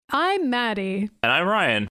I'm Maddie. And I'm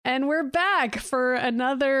Ryan. And we're back for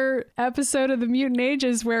another episode of the Mutant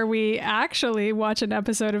Ages where we actually watch an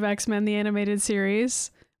episode of X-Men the Animated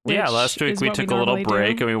Series. Yeah, last week we took a little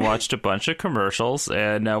break and we watched a bunch of commercials,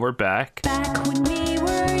 and now we're back. Back when we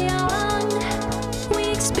were young, we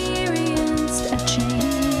experienced a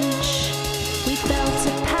change. We felt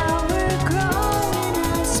a power grow in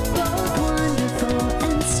us, both wonderful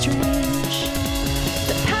and strange.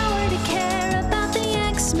 The power to care about the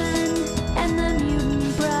X-Men and the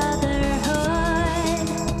Mutant Brotherhood.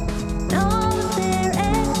 And all of their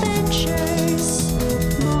adventures,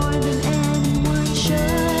 more than anyone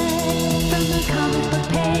should. From the comic book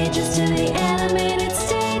pages to the animated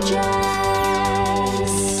stages.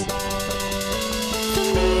 The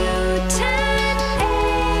Mutant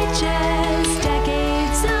Ages,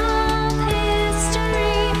 decades of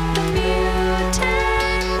history. The Mutant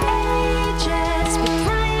Ages with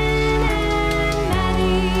Ryan and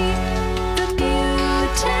Maddie. The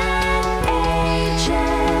Mutant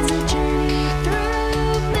Ages, a journey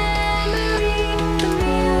through memory. The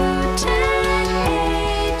Mutant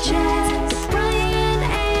Ages with Ryan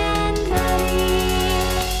and Maddie.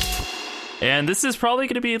 And this is probably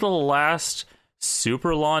going to be the last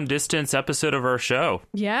super long distance episode of our show.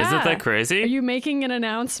 Yeah. Isn't that crazy? Are you making an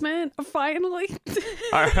announcement finally?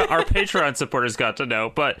 Our Patreon supporters got to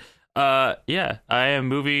know. But yeah, I am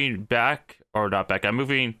moving back. Or not back. I'm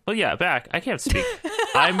moving. Well, yeah, back. I can't speak.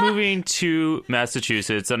 I'm moving to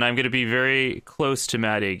Massachusetts, and I'm going to be very close to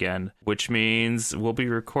Maddie again, which means we'll be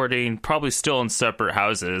recording probably still in separate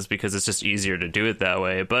houses because it's just easier to do it that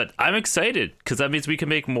way. But I'm excited because that means we can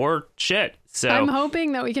make more shit. So I'm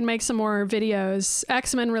hoping that we can make some more videos,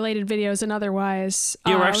 X-Men related videos and otherwise.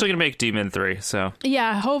 yeah, we're actually going to make Demon 3. So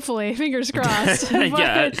Yeah, hopefully. Fingers crossed.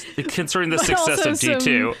 yeah, considering the but success also of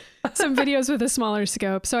D2. some videos with a smaller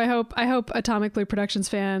scope. So I hope Atomic Blue Productions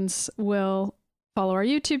fans will follow our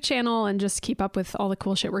YouTube channel and just keep up with all the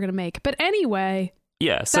cool shit we're going to make. But anyway,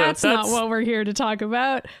 Yeah, so that's not what we're here to talk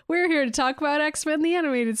about. We're here to talk about X-Men the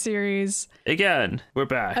Animated Series. Again, we're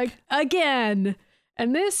back. Again.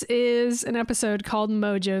 And this is an episode called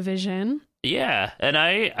Mojovision. Yeah, and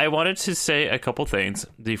I wanted to say a couple things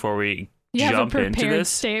before we You have a jump into prepared this.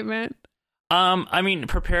 statement. I mean,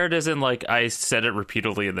 prepared as in like I said it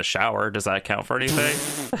repeatedly in the shower. Does that count for anything?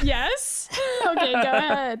 Yes? Okay, go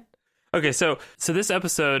ahead. Okay, so this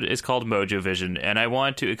episode is called Mojovision, and I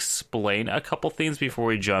want to explain a couple things before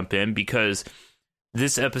we jump in because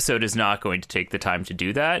this episode is not going to take the time to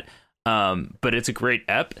do that. But it's a great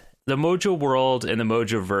ep. The Mojo world and the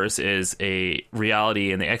Mojoverse is a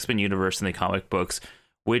reality in the X-Men universe in the comic books,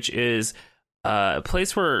 which is a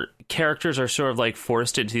place where characters are sort of like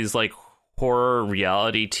forced into these like horror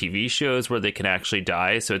reality TV shows where they can actually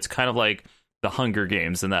die. So it's kind of like the Hunger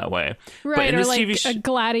Games in that way. Right, but in or this like TV a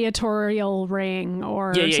gladiatorial ring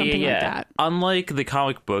or something like that. Unlike the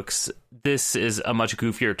comic books, this is a much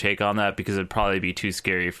goofier take on that because it'd probably be too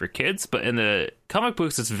scary for kids. But in the comic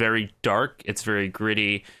books, it's very dark. It's very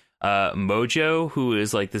gritty. Mojo, who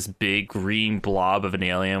is like this big green blob of an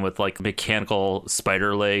alien with like mechanical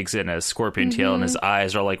spider legs and a scorpion tail, and his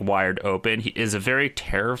eyes are like wired open. He is a very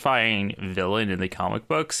terrifying villain in the comic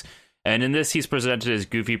books. And in this, he's presented as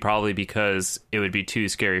goofy probably because it would be too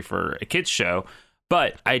scary for a kid's show.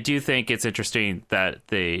 But I do think it's interesting that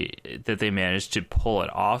they managed to pull it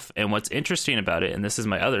off. And what's interesting about it, and this is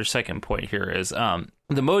my other second point here, is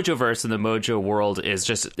the Mojoverse and the Mojo world is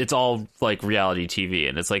just, it's all like reality TV,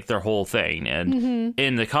 and it's like their whole thing. And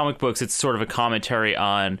in the comic books, it's sort of a commentary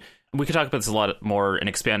on, we could talk about this a lot more and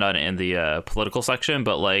expand on it in the political section,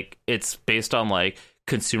 but like it's based on like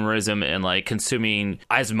consumerism and like consuming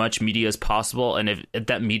as much media as possible, and if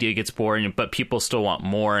that media gets boring but people still want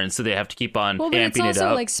more, and so they have to keep on amping it up. Well, but it's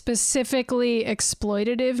also like specifically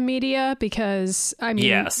exploitative media because I mean,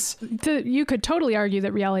 yes, you could totally argue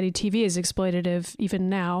that reality TV is exploitative even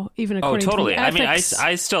now, even according to the ethics,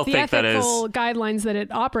 I still the think that is ethical guidelines that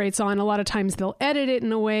it operates on. A lot of times they'll edit it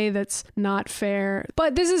in a way that's not fair,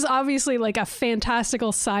 but this is obviously like a fantastical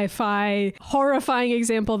sci-fi horrifying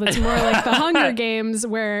example that's more like the Hunger Games,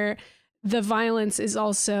 where the violence is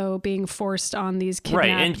also being forced on these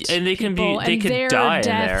kidnapped and they can people, be they and can their die in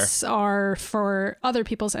there. deaths are for other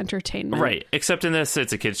people's entertainment. Right. Except in this,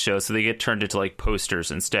 it's a kids show, so they get turned into like posters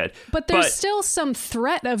instead. But there's still some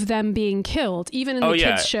threat of them being killed, even in the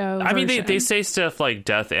kids show version. I mean, they say stuff like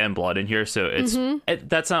death and blood in here, so it's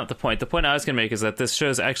that's not the point. The point I was going to make is that this show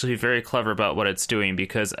is actually very clever about what it's doing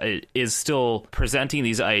because it is still presenting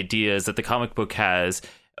these ideas that the comic book has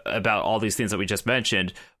about all these things that we just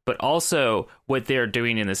mentioned, but also what they're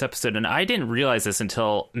doing in this episode. And I didn't realize this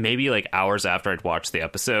until maybe like hours after I'd watched the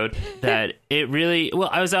episode, that it really, well,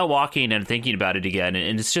 I was out walking and thinking about it again.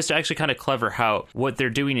 And it's just actually kind of clever how what they're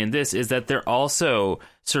doing in this is that they're also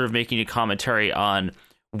sort of making a commentary on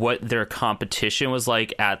what their competition was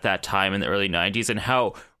like at that time in the early 90s, and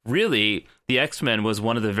how really the X-Men was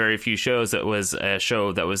one of the very few shows that was a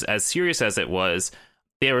show that was as serious as it was.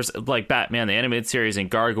 There was like Batman, the animated series, and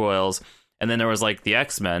Gargoyles, and then there was like the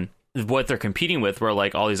X-Men. What they're competing with were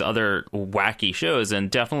like all these other wacky shows, and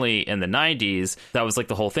definitely in the 90s, that was like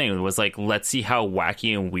the whole thing. It was like, let's see how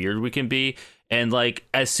wacky and weird we can be. And like,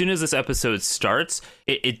 as soon as this episode starts,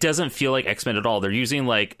 it doesn't feel like X-Men at all. They're using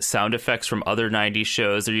like sound effects from other 90s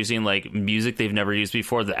shows. They're using like music they've never used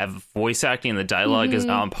before. The voice acting and the dialogue is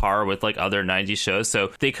on par with like other 90s shows.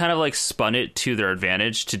 So they kind of like spun it to their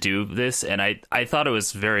advantage to do this. And I thought it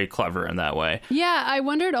was very clever in that way. Yeah, I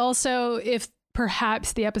wondered also if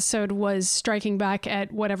perhaps the episode was striking back at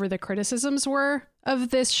whatever the criticisms were of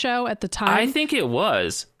this show at the time. I think it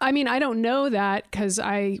was. I mean, I don't know that because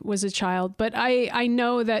I was a child, but I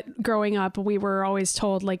know that growing up, we were always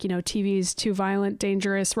told, like, you know, TV is too violent,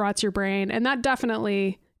 dangerous, rots your brain. And that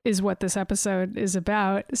definitely is what this episode is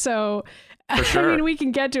about. So, For sure. I mean, we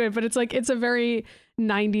can get to it, but it's like, it's a very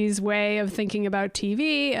 90s way of thinking about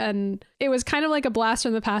TV. And it was kind of like a blast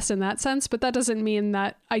from the past in that sense, but that doesn't mean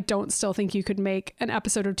that I don't still think you could make an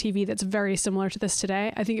episode of TV that's very similar to this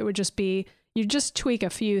today. I think it would just be, you just tweak a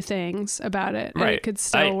few things about it, and Right. it could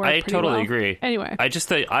still work. I pretty totally well. agree. Anyway,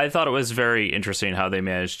 I thought it was very interesting how they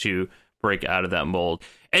managed to break out of that mold.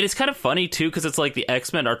 And it's kind of funny too, because it's like the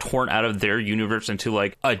X-Men are torn out of their universe into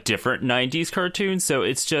like a different 90s cartoon. So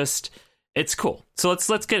it's cool. So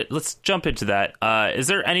let's jump into that. Is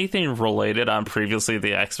there anything related on previously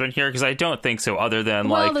the X-Men here? Because I don't think so, other than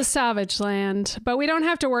the Savage Land, but we don't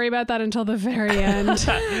have to worry about that until the very end.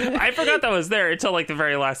 I forgot that was there until like the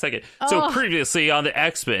very last second. So previously on the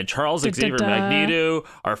X-Men, Charles Xavier and Magneto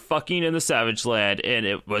are fucking in the Savage Land, and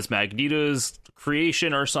it was Magneto's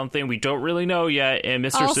creation or something. We don't really know yet. And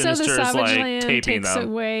Mr. Also, Sinister the is Savage like Land taping takes them.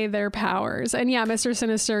 away their powers, and yeah, Mr.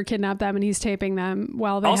 Sinister kidnapped them, and he's taping them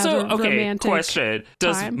while they Also, have a okay, romantic question.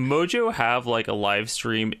 Does time. Mojo have like a live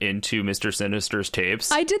stream into Mr. Sinister's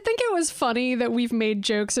tapes? I did think it was funny that we've made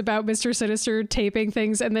jokes about Mr. Sinister taping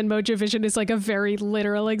things, and then Mojovision is like a very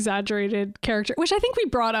literal, exaggerated character, which I think we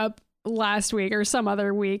brought up last week or some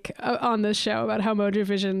other week on this show about how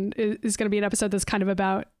Mojovision is going to be an episode that's kind of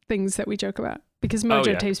about things that we joke about, because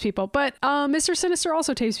Mojo tapes people, but Mr. Sinister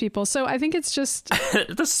also tapes people. So I think it's just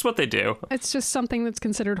This is what they do. it's just something that's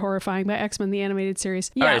considered horrifying by X-Men the animated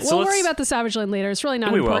series. Yeah, right, so we'll worry let's- about the Savage Land later. It's really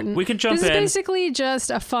not We will. important. We can jump This in. is basically just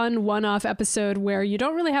a fun one-off episode where you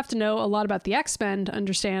don't really have to know a lot about the X-Men to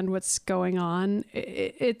understand what's going on.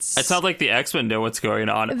 It's not like the X-Men know what's going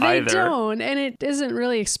on they either. don't, and it isn't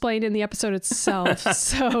really explained in the episode itself.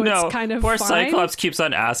 So No, it's kind of poor fine. Cyclops keeps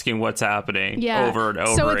on asking what's happening Yeah. over and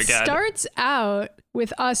over so it again. starts out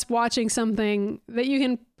with us watching something that you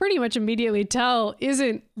can pretty much immediately tell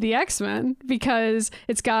isn't the X-Men, because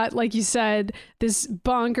it's got, like you said, this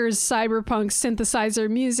bonkers cyberpunk synthesizer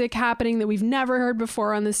music happening that we've never heard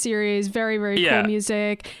before on the series. Very, very Yeah. cool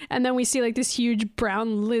music. And then we see like this huge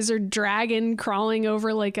brown lizard dragon crawling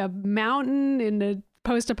over like a mountain in a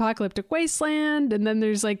post-apocalyptic wasteland, and then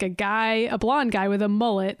there's like a blonde guy with a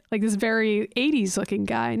mullet, like this very 80s looking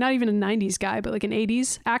guy, not even a 90s guy, but like an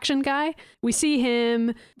 80s action guy. We see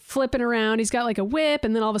him flipping around. He's got like a whip,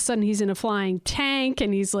 and then all of a sudden he's in a flying tank,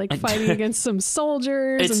 and he's like fighting against some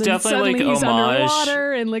soldiers. It's and then definitely suddenly like he's homage.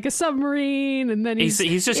 underwater and like a submarine, and then he's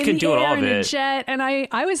just in can the do it air all of in a it. jet. And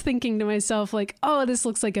I was thinking to myself like, oh, this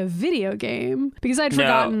looks like a video game, because I'd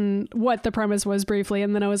forgotten what the premise was briefly,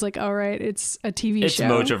 and then I was like, all right, it's a TV It's show.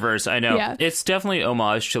 Mojoverse, I know. Yeah. It's definitely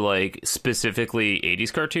homage to like specifically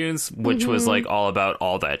 80s cartoons, which was like all about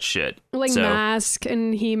all that shit. Like So- Mask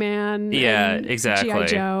and He-Man. Yeah, and exactly. G.I.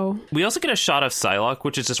 Joe. We also get a shot of Psylocke,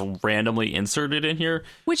 which is just randomly inserted in here.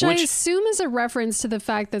 Which I assume is a reference to the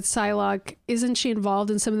fact that Psylocke, isn't she involved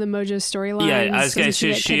in some of the Mojo storylines? Yeah, I was gonna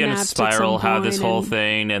say she and Spiral have this whole thing.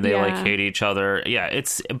 thing, and they like Yeah. hate each other. Yeah,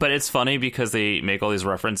 it's funny because they make all these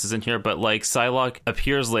references in here, but like Psylocke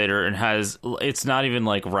appears later and it's not even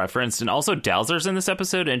like referenced, and also Dowser's in this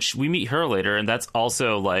episode, and we meet her later, and that's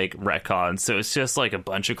also like retcon. So it's just like a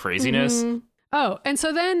bunch of craziness. Oh, and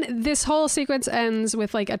so then this whole sequence ends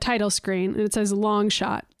with like a title screen, and it says long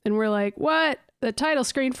shot. And we're like, what? The title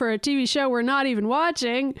screen for a TV show we're not even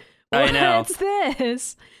watching? I know. What's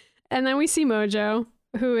this? And then we see Mojo,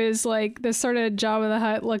 who is like this sort of Jabba the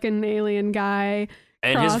Hutt looking alien guy,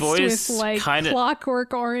 And his crossed voice with like kind of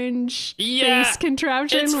Clockwork Orange face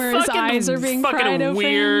contraption it's where his eyes are being fucking pried open.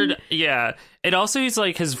 weird. Yeah. And also, he's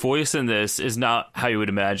like, his voice in this is not how you would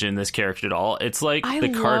imagine this character at all. It's like I the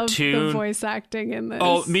love cartoon. the voice acting in this.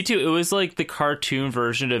 Oh, me too. It was like the cartoon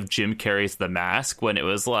version of Jim Carrey's The Mask when it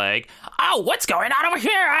was like, oh, what's going on over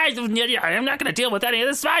here? I'm not going to deal with any of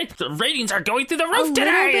this. The ratings are going through the roof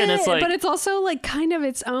today. And it's like, but it's also like kind of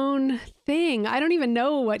its own thing. I don't even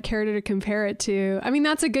know what character to compare it to. I mean,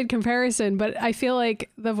 that's a good comparison, but I feel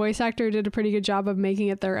like the voice actor did a pretty good job of making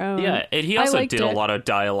it their own. yeah, and he also did a lot of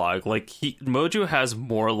dialogue. Like, Mojo has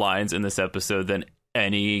more lines in this episode than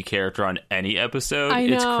any character on any episode. I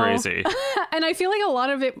know. It's crazy. And I feel like a lot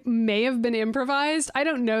of it may have been improvised. I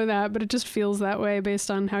don't know that, but it just feels that way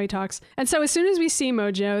based on how he talks. And so as soon as we see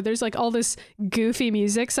Mojo, there's like all this goofy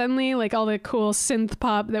music suddenly, like all the cool synth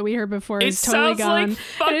pop that we heard before is totally gone. Like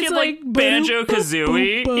fucking like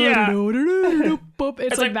Banjo-Kazooie. Yeah.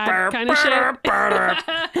 It's like that kind of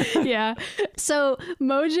shit. Yeah. So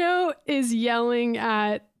Mojo is yelling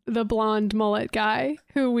at the blonde mullet guy,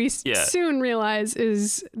 who we soon realize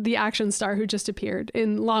is the action star who just appeared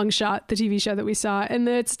in Long Shot, the TV show that we saw. And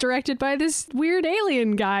it's directed by this weird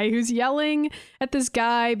alien guy who's yelling at this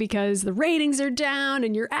guy because the ratings are down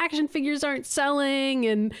and your action figures aren't selling.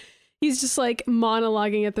 And he's just like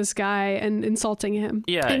monologuing at this guy and insulting him.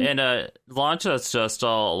 Yeah, and Lancha's just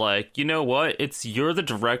all like, you know what? You're the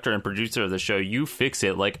director and producer of the show. You fix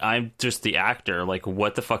it. Like, I'm just the actor. Like,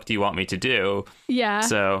 what the fuck do you want me to do? Yeah.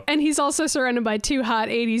 So, and he's also surrounded by two hot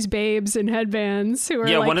 80s babes in headbands who are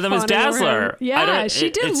like, one of them is Dazzler. Yeah, she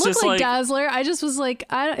did look like Dazzler. I just was like,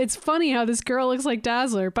 it's funny how this girl looks like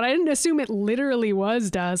Dazzler, but I didn't assume it literally was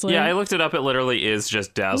Dazzler. Yeah, I looked it up. It literally is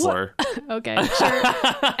just Dazzler. Okay, sure.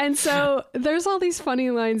 And so there's all these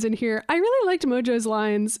funny lines in here. I really liked Mojo's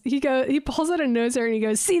lines. He pulls out a nose hair and he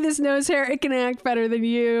goes, "See this nose hair? It can act better than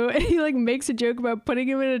you." And he like makes a joke about putting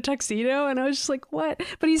him in a tuxedo, and I was just like, what?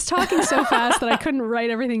 But he's talking so fast that I couldn't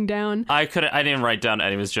write everything down. I didn't write down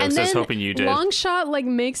any of his jokes. I was hoping you did. Longshot like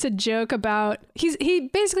makes a joke about he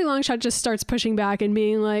basically Longshot just starts pushing back and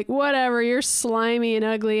being like, whatever, you're slimy and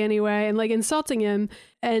ugly anyway, and like insulting him.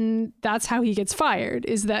 And that's how he gets fired,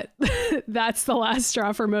 is that that's the last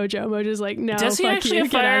straw for Mojo. Mojo's like, no, does he fuck actually you,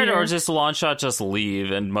 get get out fired, of here. or just Longshot just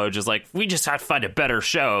leave and Mojo's like, we just have to find a better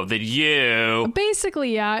show than you?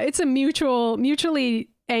 Basically, yeah. It's a mutually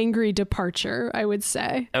angry departure, I would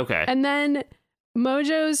say. Okay. And then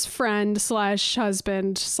Mojo's friend /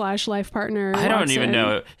 husband / life partner. I don't even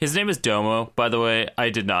know. His name is Domo, by the way. I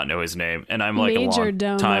did not know his name, and I'm like Major a long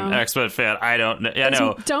Domo. time X-Men fan. I don't know. Yeah,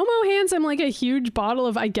 no. Domo hands him like a huge bottle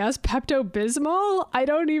of, I guess, Pepto-Bismol. I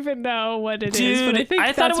don't even know what it is, but I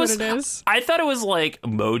think that's what it is. I thought it was like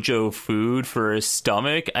Mojo food for his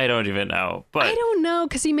stomach. I don't even know. But I don't know,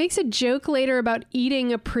 because he makes a joke later about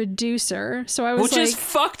eating a producer. So I was which is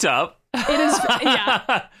fucked up. It is,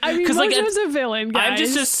 yeah. I mean, Mojo's a villain, guys. I'm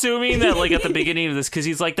just assuming that, like, at the beginning of this, because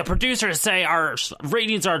he's like, the producers say our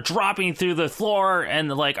ratings are dropping through the floor, and,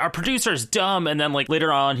 like, our producer's dumb, and then, like,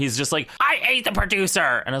 later on, he's just like, I ate the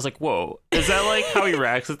producer! And I was like, whoa, is that, like, how he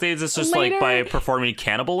reacts with things? It's just, like, by performing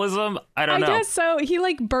cannibalism? I don't know. I guess so. He,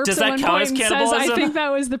 like, burps Does at that one count point as and says, cannibalism? I think that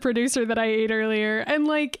was the producer that I ate earlier. And,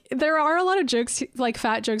 like, there are a lot of jokes, like,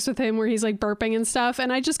 fat jokes with him where he's, like, burping and stuff,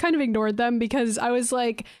 and I just kind of ignored them because I was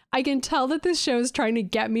like, I can tell that this show is trying to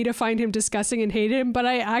get me to find him disgusting and hate him, but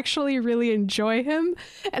I actually really enjoy him.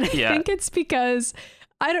 And I think it's because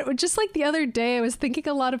just like the other day, I was thinking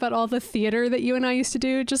a lot about all the theater that you and I used to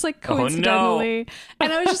do, just like coincidentally.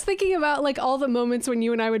 And I was just thinking about like all the moments when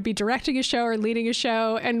you and I would be directing a show or leading a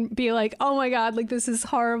show and be like, oh my God, like this is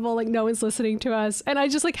horrible. Like no one's listening to us. And I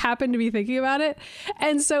just like happened to be thinking about it.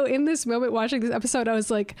 And so in this moment watching this episode, I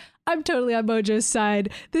was like, I'm totally on Mojo's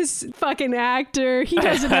side. This fucking actor, he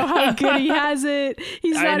doesn't know how good he has it.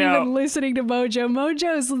 He's not even listening to Mojo.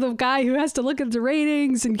 Mojo is the guy who has to look at the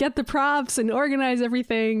ratings and get the props and organize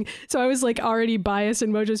everything. So I was like already biased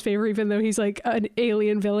in Mojo's favor, even though he's like an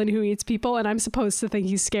alien villain who eats people and I'm supposed to think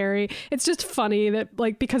he's scary. It's just funny that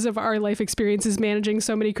like because of our life experiences managing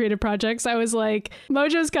so many creative projects, I was like,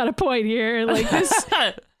 Mojo's got a point here. Like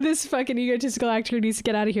this fucking egotistical actor needs to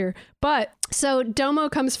get out of here. But so Domo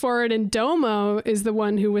comes forward and Domo is the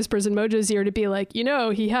one who whispers in Mojo's ear to be like, you know,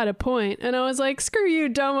 he had a point. And I was like, screw you,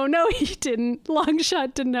 Domo. No, he didn't.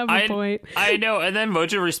 Longshot didn't have a point. I know. And then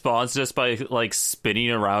Mojo responds just by like spinning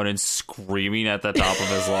around and screaming at the top of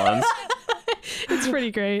his lungs. It's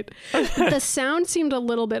pretty great. The sound seemed a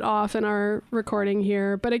little bit off in our recording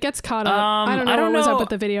here, but it gets caught up. I don't know what was up with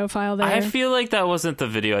the video file there. I feel like that wasn't the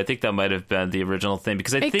video. I think that might have been the original thing,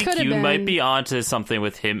 because I think you might be onto something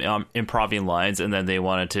with him improving lines, and then they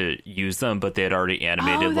wanted to use them, but they had already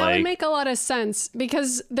animated. That would make a lot of sense,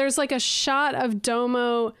 because there's like a shot of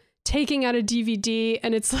Domo taking out a DVD,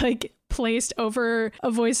 and it's like placed over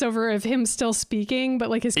a voiceover of him still speaking, but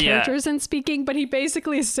like his character isn't speaking, but he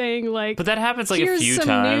basically is saying like, but that happens like a few some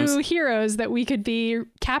times. New heroes that we could be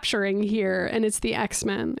capturing here, and it's the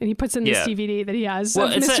X-Men, and he puts in this DVD that he has of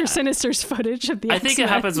Mr. Sinister's footage of the X-Men. I think it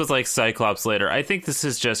happens with like Cyclops later. I think this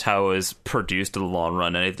is just how it was produced in the long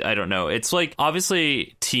run, and I don't know. It's like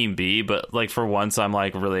obviously Team B, but like for once I'm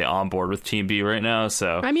like really on board with Team B right now.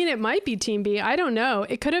 So I mean, it might be Team B. I don't know.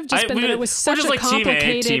 It could have just been that it was such a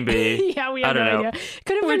complicated Team A, Team B. Yeah, we have no idea.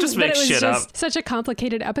 Could have been just that make it was shit just up. such a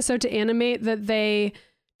complicated episode to animate that they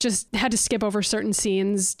just had to skip over certain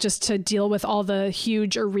scenes just to deal with all the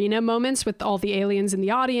huge arena moments with all the aliens in the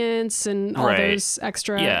audience and all those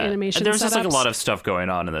extra animation There's just like a setups. lot of stuff going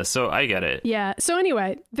on in this, so I get it. Yeah. So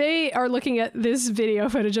anyway, they are looking at this video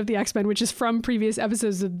footage of the X-Men, which is from previous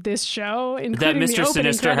episodes of this show, including that the Mr. opening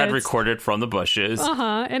Sinister credits. had recorded from the bushes.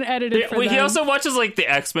 And edited for them. He also watches like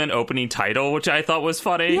the X-Men opening title, which I thought was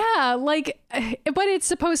funny. Yeah, like, but it's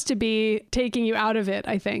supposed to be taking you out of it,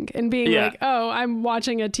 I think, and being like, oh, I'm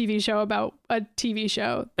watching a TV show about a TV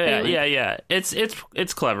show. Yeah.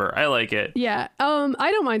 It's clever. I like it. Yeah.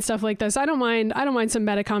 I don't mind stuff like this. I don't mind some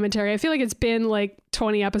meta commentary. I feel like it's been like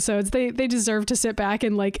 20 episodes. They deserve to sit back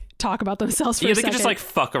and like talk about themselves for a second. They can just like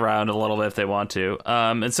fuck around a little bit if they want to.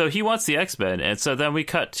 And so he wants the X-Men, and so then we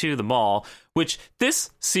cut to the mall, which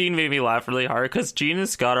this scene made me laugh really hard because Jean and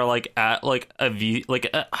Scott are like at like a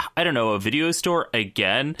video store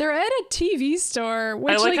again. They're at a TV store.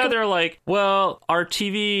 Which, I like how they're like, well, our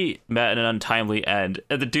TV met an untimely end,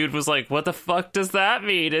 and the dude was like, what the fuck does that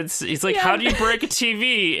mean? He's like, how do you break a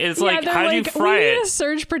TV? It's like, how do you fry we it? need a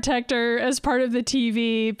surge protector as part of the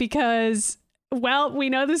TV because, well, we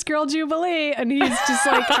know this girl Jubilee, and he's just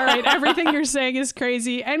like, all right, everything you're saying is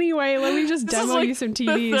crazy. Anyway, let me just demo you some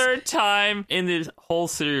TVs. The third time in this whole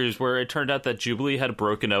series where it turned out that Jubilee had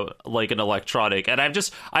broken out like an electronic, and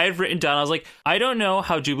I had written down, I was like, I don't know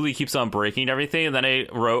how Jubilee keeps on breaking everything, and then I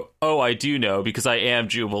wrote, oh, I do know because I am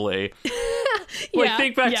Jubilee.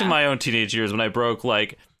 Think back to my own teenage years when I broke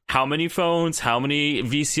like how many phones, how many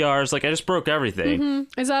VCRs, like I just broke everything.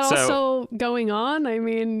 Mm-hmm. Is that also going on? I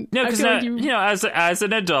mean, no, because as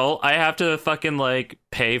an adult, I have to fucking like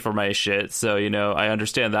pay for my shit. So, I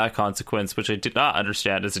understand that consequence, which I did not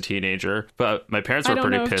understand as a teenager, but my parents were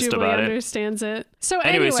pretty pissed about it. Understands it. So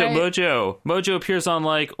anyway, so Mojo appears on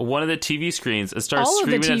like one of the TV screens and starts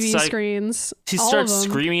screaming at screens. He starts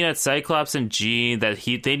screaming at Cyclops and Jean that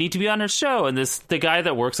they need to be on her show, and the guy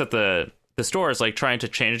that works at the store is like trying to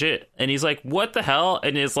change it, and he's like, what the hell?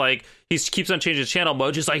 And is like, he keeps on changing the channel.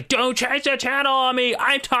 Mojo's like, don't change the channel on me,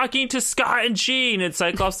 I'm talking to Scott and Jean. And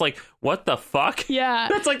Cyclops like, what the fuck? Yeah,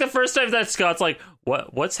 that's like the first time that Scott's like,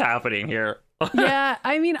 what's happening here? Yeah,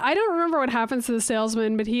 I mean, I don't remember what happens to the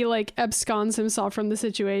salesman, but he like absconds himself from the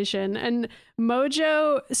situation, and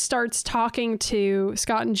Mojo starts talking to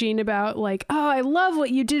Scott and Jean about like, oh, I love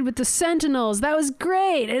what you did with the Sentinels, that was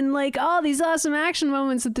great, and like all these awesome action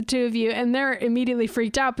moments with the two of you, and they're immediately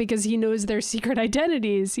freaked out because he knows their secret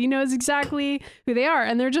identities. He knows exactly who they are,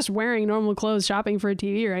 and they're just wearing normal clothes shopping for a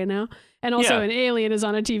TV right now, and also an alien is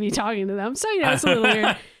on a TV talking to them, so it's a little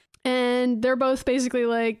weird. And they're both basically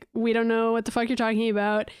like, we don't know what the fuck you're talking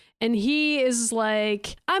about. And he is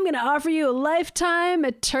like, I'm going to offer you a lifetime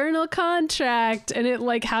eternal contract. And it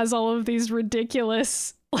like has all of these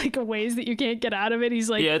ridiculous like ways that you can't get out of it. He's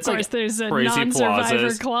like, of course, there's a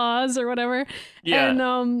non-survivor clause or whatever. Yeah.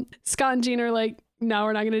 And Scott and Jean are like, no,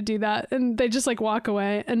 we're not going to do that. And they just like walk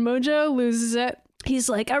away. And Mojo loses it. He's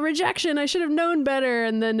like, a rejection, I should have known better,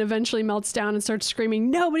 and then eventually melts down and starts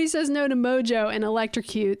screaming, nobody says no to Mojo, and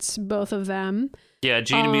electrocutes both of them. Yeah,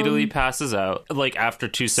 Jean immediately passes out, like, after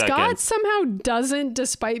 2 seconds. Scott somehow doesn't,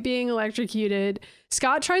 despite being electrocuted.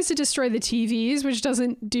 Scott tries to destroy the TVs, which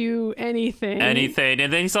doesn't do anything. And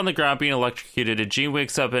then he's on the ground being electrocuted, and Jean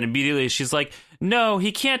wakes up, and immediately she's like, no,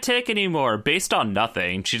 he can't take anymore, based on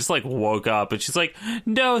nothing. She just, like, woke up, and she's like,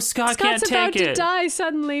 no, Scott can't take it. Scott's about to die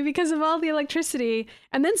suddenly because of all the electricity.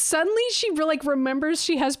 And then suddenly she, like, remembers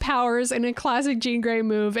she has powers in a classic Jean Grey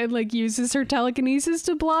move and, like, uses her telekinesis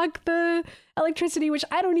to block the electricity, which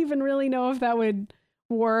I don't even really know if that would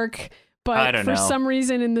work. But for some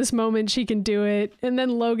reason in this moment, she can do it. And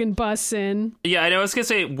then Logan busts in. Yeah, I know. I was going to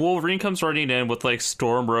say, Wolverine comes running in with, like,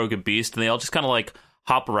 Storm, Rogue, and Beast, and they all just kind of, like,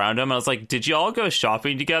 hop around him. I was like, did you all go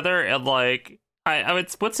shopping together? And like,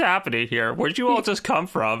 what's happening here? Where'd you all just come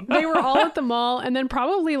from? They were all at the mall and then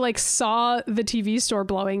probably like saw the TV store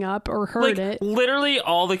blowing up or heard like, it. Literally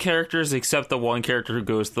all the characters except the one character who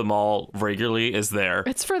goes to the mall regularly is there.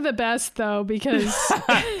 It's for the best though, because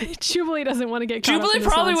Jubilee doesn't want to get caught up Jubilee in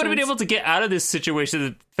this probably would have been nonsense. able to get out of this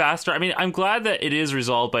situation faster. I mean, I'm glad that it is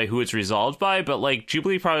resolved by who it's resolved by, but like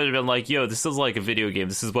Jubilee probably would have been like, yo, this is like a video game.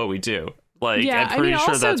 This is what we do. Like, Yeah, I'm pretty sure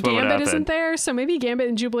also that's what would Gambit happen. isn't there, so maybe Gambit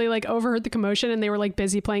and Jubilee like overheard the commotion and they were like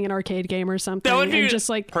busy playing an arcade game or something, That would be and just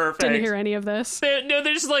like perfect. didn't hear any of this. They're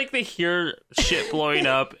just like, they hear shit blowing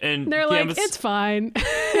up, and They're like, Gambit's, it's fine.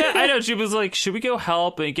 yeah, I know. Jubilee's like, should we go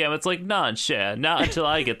help? And Gambit's like, not until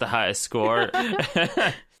I get the highest score.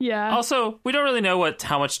 Yeah. Also, we don't really know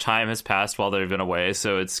how much time has passed while they've been away,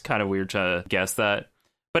 so it's kind of weird to guess that.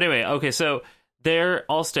 But anyway, okay, so they're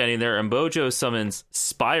all standing there, and Mojo summons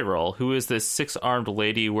Spiral, who is this 6-armed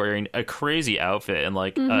lady wearing a crazy outfit and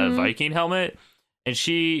like a Viking helmet, and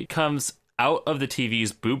she comes out of the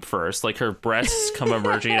TV's boob first, like her breasts come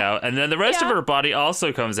emerging out, and then the rest of her body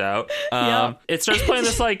also comes out. It starts playing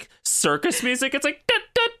this like circus music. It's like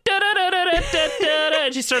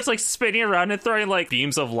and she starts like spinning around and throwing like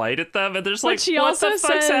beams of light at them, and there's like, she what also the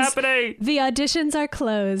fuck's says, happening? The auditions are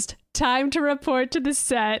closed. Time to report to the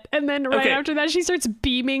set. And then right after that, she starts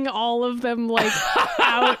beaming all of them like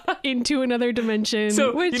out into another dimension.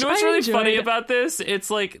 So which you know what's I really enjoyed. funny about this? It's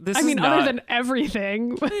like this. I is mean, not... other than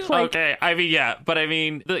everything. Like, okay, I mean, yeah, but I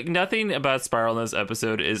mean, like, nothing about Spiral in this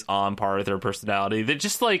episode is on par with her personality. They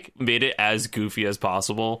just like made it as goofy as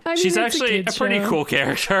possible. I mean, she's it's a actually a kid's pretty show. cool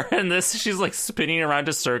character in this. She's like spinning around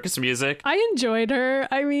to circus music. I enjoyed her.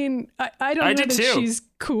 I mean, I don't know did that too. she's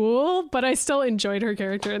cool, but I still enjoyed her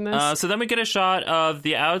character in this. So then we get a shot of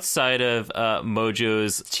the outside of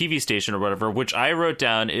Mojo's TV station or whatever, which I wrote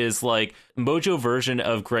down is like Mojo version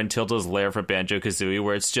of Grentilda's lair from Banjo-Kazooie,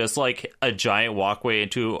 where it's just like a giant walkway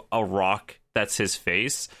into a rock that's his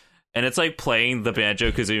face. And it's like playing the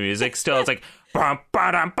Banjo-Kazooie music still. It's like... I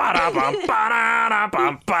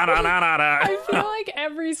feel like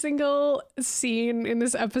every single scene in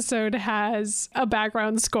this episode has a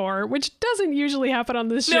background score, which doesn't usually happen on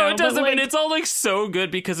this show. No, it doesn't, but, but like, it's all like so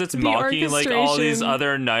good because it's mocking like all these orchestration.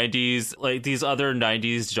 other 90s, like these other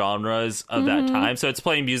 90s genres of that time. So it's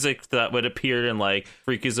playing music that would appear in like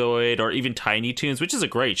Freakazoid or even Tiny Toons, which is a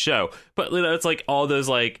great show. But you know, it's like all those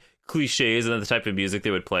like cliches and the type of music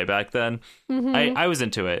they would play back then. I was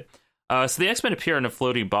into it. So the X-Men appear in a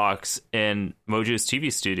floating box in Mojo's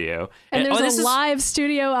TV studio. And there's a live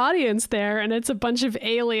studio audience there, and it's a bunch of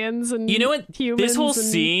aliens and you know what? humans. This whole and...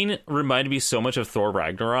 scene reminded me so much of Thor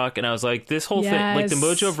Ragnarok, and I was like, this whole thing, like the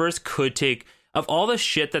Mojoverse could take... Of all the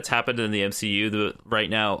shit that's happened in the MCU right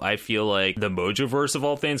now, I feel like the Mojoverse of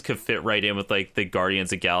all things could fit right in with like the Guardians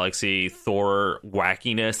of the Galaxy, Thor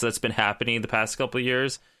wackiness that's been happening the past couple of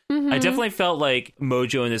years. I definitely felt like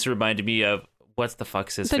Mojo in this reminded me of what's the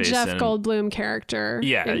fuck's his the face? Jeff Goldblum character.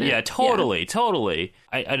 Yeah, totally.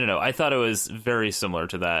 I don't know. I thought it was very similar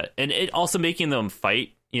to that. And it also making them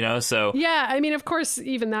fight, you know, so... Yeah, I mean, of course,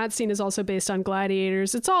 even that scene is also based on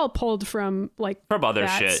Gladiators. It's all pulled from, like, from other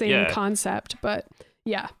that shit, same concept, but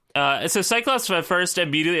yeah. So Cyclops at first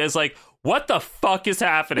immediately is like, what the fuck is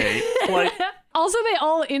happening? Like... Also, they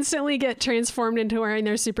all instantly get transformed into wearing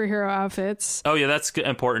their superhero outfits. Oh, yeah, that's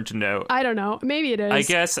important to note. I don't know. Maybe it is. I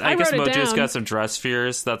guess wrote it Mojo's down. got some dress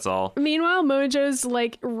fears. That's all. Meanwhile, Mojo's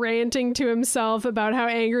like ranting to himself about how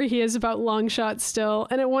angry he is about Longshot still.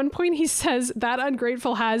 And at one point he says, that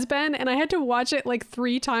ungrateful has been. And I had to watch it like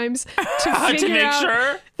 3 times to figure make out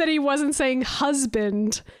sure? that he wasn't saying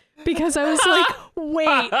husband. Because I was like,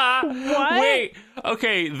 wait, what? Wait,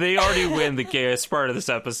 okay, they already win the gayest part of this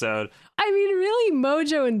episode. I mean, really,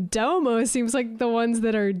 Mojo and Domo seems like the ones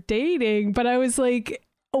that are dating, but I was like,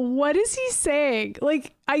 what is he saying?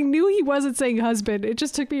 Like, I knew he wasn't saying husband. It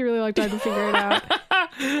just took me a really long time to figure it out.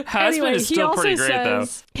 Husband is still pretty great, though.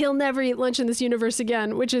 He'll never eat lunch in this universe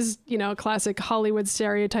again, which is, you know, a classic Hollywood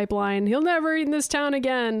stereotype line. He'll never eat in this town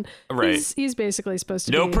again. Right. He's basically supposed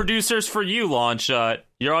to No be... producers for you, Longshot.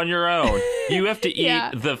 You're on your own. You have to eat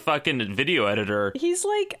Yeah. the fucking video editor. He's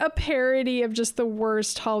like a parody of just the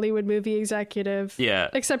worst Hollywood movie executive. Yeah.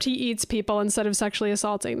 Except he eats people instead of sexually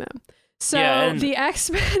assaulting them. So Yeah, and- the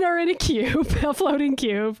X-Men are in a cube, a floating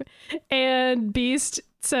cube, and Beast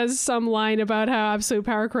says some line about how absolute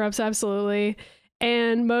power corrupts absolutely.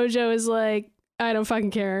 And Mojo is like, I don't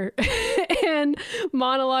fucking care. And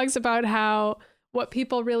monologues about how what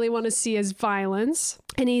people really want to see is violence.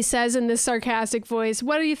 And he says in this sarcastic voice,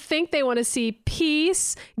 what do you think they want to see?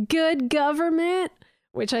 Peace? Good government?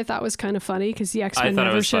 which I thought was kind of funny because the X-Men thought it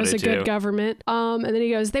never was shows a funny, good too. government. And then he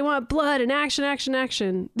goes, they want blood and action, action,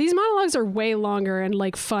 action. These monologues are way longer and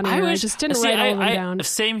like funnier. I just didn't write all of them down.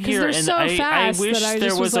 Same Because here. they're And so fast I wish that I there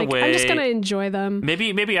just was was like, a way. I'm just going to enjoy them.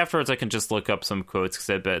 Maybe afterwards I can just look up some quotes because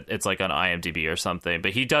I bet it's like on IMDb or something.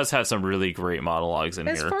 But he does have some really great monologues in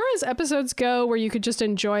As here. far as episodes go where you could just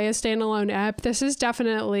enjoy a standalone ep, this is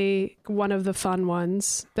definitely one of the fun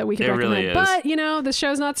ones that we could It recommend. really is. But, the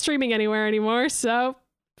show's not streaming anywhere anymore, so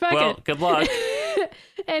fuck Well, it. good luck.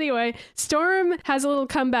 Anyway, Storm has a little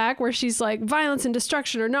comeback where she's like, violence and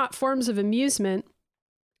destruction are not forms of amusement,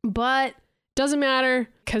 but doesn't matter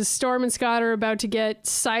because Storm and Scott are about to get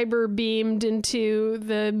cyber beamed into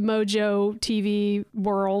the Mojo TV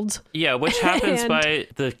world. Yeah, which happens And- by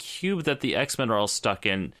the cube that the X-Men are all stuck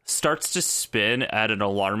in starts to spin at an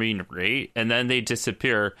alarming rate, and then they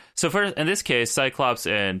disappear. So first, in this case, Cyclops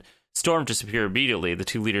and Storm disappear immediately, the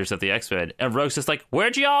two leaders of the X-Men, and Rogue's just like,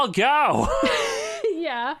 where'd y'all go?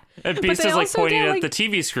 Yeah. And But Beast they is like also pointing get, at like- the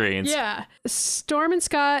TV screens. Yeah. Storm and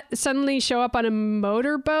Scott suddenly show up on a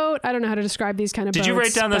motorboat. I don't know how to describe these kind of boats. Did you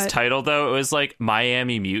write down this but- title, though? It was like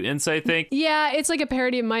Miami Mutants, I think. Yeah, it's like a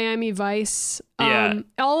parody of Miami Vice. Yeah.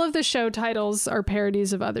 All of the show titles are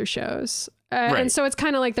parodies of other shows. Right. And so it's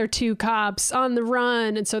kind of like they're two cops on the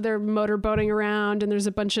run. And so they're motorboating around and there's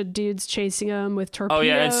a bunch of dudes chasing them with torpedoes. Oh,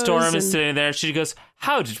 yeah, and Storm is sitting there. She goes,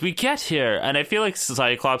 how did we get here? And I feel like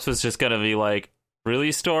Cyclops was just going to be like,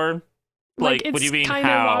 really, Storm? Like, it's what do you mean, kind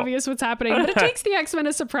how? of obvious what's happening, but it takes the X-Men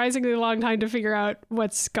a surprisingly long time to figure out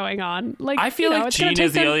what's going on. Like, I feel like it's gonna Jean take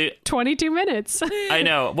is the them only... 22 minutes. I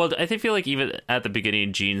know. Well, I feel like even at the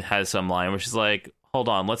beginning, Jean has some line where she's like, hold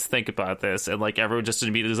on, let's think about this. And like everyone just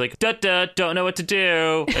immediately is like, duh, don't know what to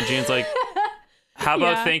do. And Jean's like, how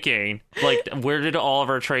about Yeah. thinking? Like, where did all of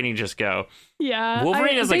our training just go? Yeah,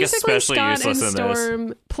 Wolverine is, like, basically especially Scott useless and in this.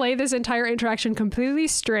 Storm play this entire interaction completely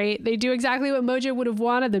straight. They do exactly what Mojo would have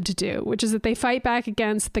wanted them to do, which is that they fight back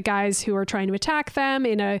against the guys who are trying to attack them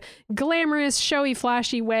in a glamorous, showy,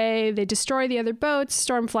 flashy way. They destroy the other boats.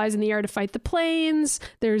 Storm flies in the air to fight the planes.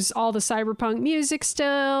 There's all the cyberpunk music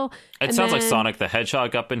still. It And sounds like then Sonic the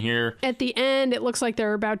Hedgehog up in here. At the end, it looks like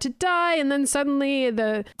they're about to die, and then suddenly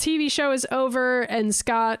the TV show is over, and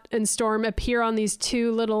Scott and Storm appear on these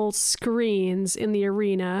two little screens in the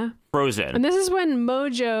arena. Frozen. And this is when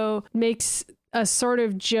Mojo makes a sort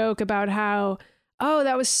of joke about how, oh,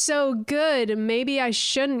 that was so good. Maybe I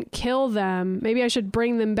shouldn't kill them. Maybe I should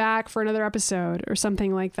bring them back for another episode or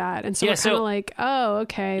something like that. And so Yeah, we're kind of so like, oh,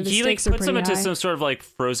 okay. The He like stakes are puts them pretty into high. some sort of like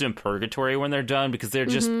frozen purgatory when they're done because they're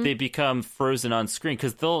just they become frozen on screen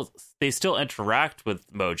because they still interact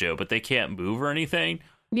with Mojo but they can't move or anything.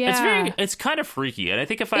 Yeah. It's kind of freaky, and I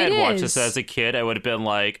think if I It had watched is. this as a kid, I would have been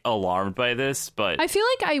like alarmed by this. But I feel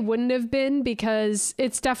like I wouldn't have been because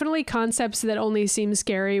it's definitely concepts that only seem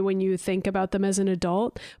scary when you think about them as an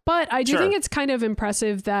adult. But I do Sure. think it's kind of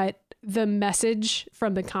impressive that the message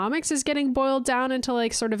from the comics is getting boiled down into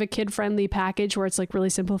like sort of a kid-friendly package where it's like really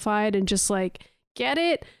simplified and just like, get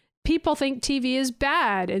it? People think TV is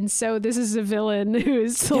bad, and so this is a villain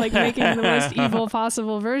who's like making the most evil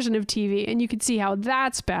possible version of TV, and you can see how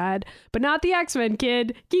that's bad, but not the X-Men,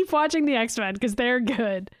 kid. Keep watching the X-Men because they're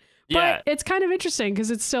good. Yeah. But it's kind of interesting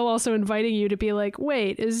because it's still also inviting you to be like,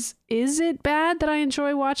 wait, is it bad that I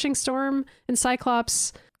enjoy watching Storm and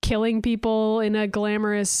Cyclops killing people in a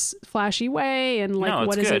glamorous, flashy way? And like, no, it's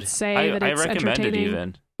what does good. it say that I it's recommend entertaining? it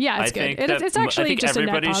even. Yeah, it's I good. think It's actually I think just a net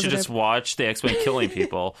everybody should positive. just watch the X-Men killing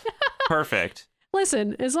people. Perfect.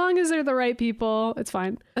 Listen, as long as they're the right people, it's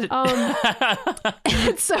fine.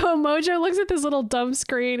 And so Mojo looks at this little dumb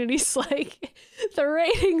screen and he's like, the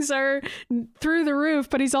ratings are through the roof,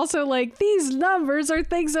 but he's also like, these numbers are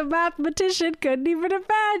things a mathematician couldn't even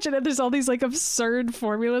imagine. And there's all these like absurd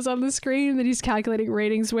formulas on the screen that he's calculating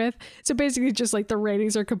ratings with. So basically just like the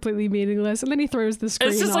ratings are completely meaningless. And then he throws the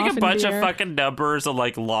screen It's just off like a into bunch the of air. fucking numbers and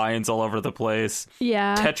like lines all over the place.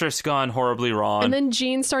 Yeah. Tetris gone horribly wrong. And then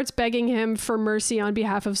Jean starts begging him for mercy on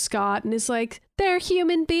behalf of Scott and is like, they're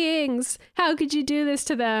human beings. How could you do this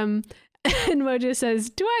to them? And Mojo says,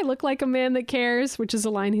 do I look like a man that cares? Which is a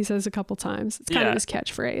line he says a couple times. It's kind Yeah. of his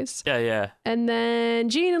catchphrase. yeah. And then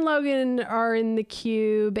Jean and Logan are in the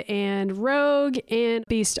cube and Rogue and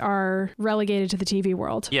Beast are relegated to the TV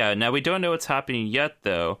world. Yeah, now we don't know what's happening yet,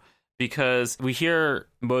 though, because we hear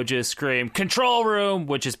Mojo scream, control room,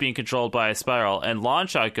 which is being controlled by a spiral, and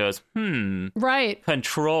Longshot goes, Right.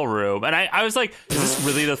 control room. And I was like, is this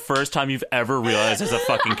really the first time you've ever realized there's a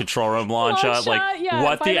fucking control room, Longshot? Like, yeah.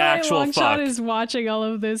 what By the way, actual Longshot fuck? is watching all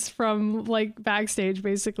of this from like backstage,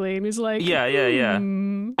 basically, and he's like, Yeah.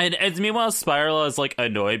 And meanwhile, Spiral is like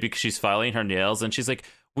annoyed because she's filing her nails, and she's like,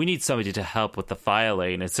 we need somebody to help with the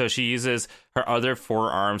filing. And so she uses her other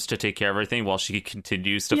 4 arms to take care of everything while she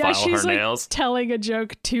continues to file she's her like nails. telling a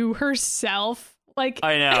joke to herself. Like,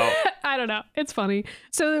 I know. I don't know. It's funny.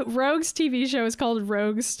 So Rogue's TV show is called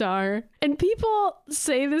Rogue Star. And people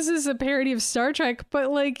say this is a parody of Star Trek,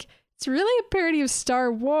 but like, it's really a parody of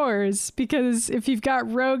Star Wars, because if you've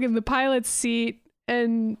got Rogue in the pilot's seat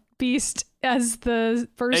and Beast as the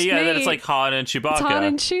first mate, then it's like Han and Chewbacca. It's Han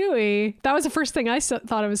and Chewie. That was the first thing I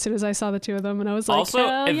thought of as soon as I saw the two of them, and I was like, also,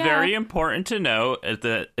 yeah. very important to note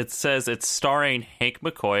that it says it's starring Hank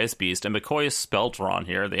McCoy as Beast, and McCoy is spelled wrong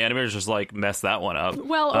here. The animators just like messed that one up.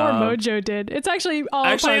 Well, or Mojo did. It's actually all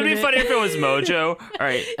Actually, part it'd of be it. funny if it was Mojo. All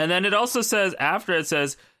right, and then it also says after it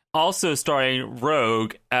says also starring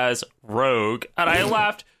Rogue as Rogue, and I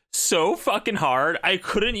laughed so fucking hard I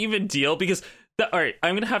couldn't even deal because. All right,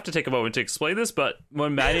 I'm going to have to take a moment to explain this, but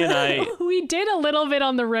when Maddie and I... We did a little bit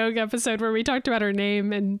on the Rogue episode where we talked about her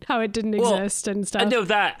name and how it didn't exist and stuff. No,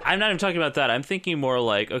 that. I'm not even talking about that. I'm thinking more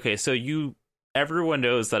like, okay, so everyone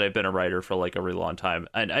knows that I've been a writer for like a really long time,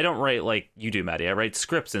 and I don't write like you do, Maddie. I write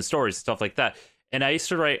scripts and stories and stuff like that. And I used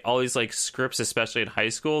to write all these like scripts, especially in high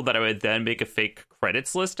school, that I would then make a fake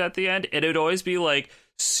credits list at the end, and it would always be like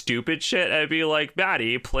stupid shit. I'd be like,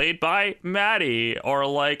 Maddie played by Maddie, or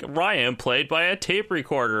like Ryan played by a tape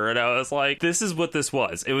recorder, and I was like, this is what this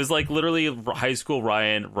was. It was like literally high school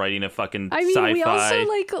Ryan writing a fucking sci-fi. We also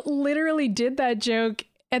like literally did that joke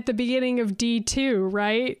at the beginning of D2,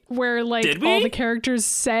 right? Where like all the characters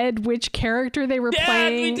said which character they were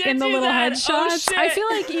playing in the little headshots. I feel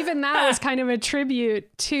like even that was kind of a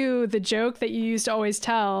tribute to the joke that you used to always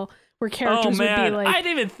tell, where characters would be like, I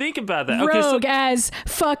didn't even think about that. Rogue as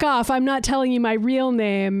fuck off, I'm not telling you my real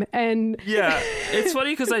name. And yeah, it's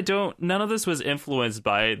funny because none of this was influenced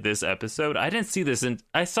by this episode. I didn't see this, and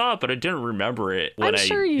I saw it, but I didn't remember it when I'm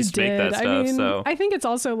sure you used to make that did. stuff. I mean, so I think it's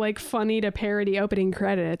also like funny to parody opening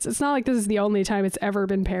credits. It's not like this is the only time it's ever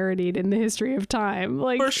been parodied in the history of time.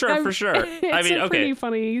 Like for sure. It's a pretty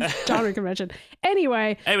funny genre convention.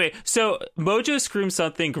 Anyway, so Mojo screams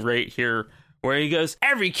something great here, where he goes,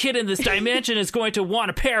 every kid in this dimension is going to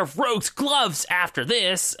want a pair of Rogue's gloves after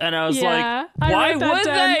this. And I was like, why would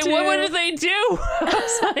they? Too. What would they do?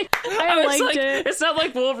 I liked it. It's not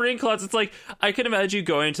like Wolverine claws. It's like, I can imagine you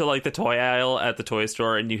going to like the toy aisle at the toy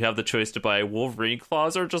store and you have the choice to buy Wolverine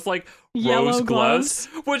claws or just like yellow Rose gloves,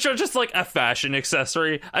 which are just like a fashion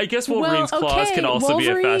accessory. I guess Wolverine's claws can also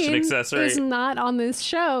Wolverine be a fashion accessory. Is not on this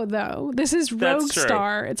show, though. This is Rogue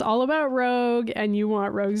Star. It's all about Rogue, and you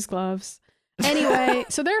want Rogue's gloves. Anyway,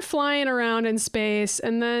 so they're flying around in space,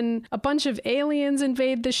 and then a bunch of aliens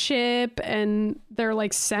invade the ship, and they're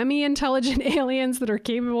like semi-intelligent aliens that are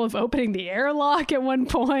capable of opening the airlock at one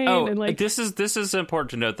point. Oh, and like this is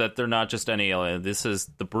important to note that they're not just any alien. This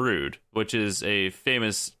is the Brood, which is a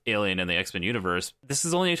famous alien in the X-Men universe. This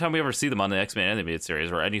is the only time we ever see them on the X-Men animated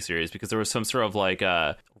series or any series, because there was some sort of like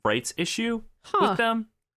rights issue with them.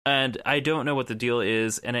 And I don't know what the deal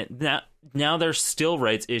is. And now there's still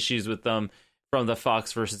rights issues with them from the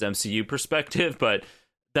Fox versus MCU perspective, but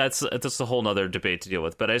that's a whole nother debate to deal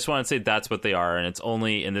with. But I just want to say that's what they are, and it's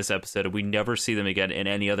only in this episode. We never see them again in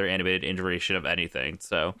any other animated iteration of anything.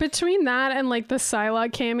 So between that and like the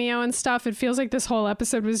Psylocke cameo and stuff, it feels like this whole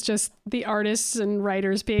episode was just the artists and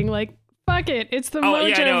writers being like, fuck it, it's the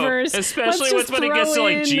Mojoverse. Especially when it gets to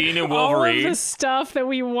like Jean and Wolverine. All of the stuff that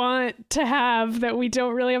we want to have that we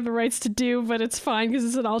don't really have the rights to do, but it's fine because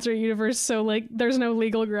it's an alternate universe. So like, there's no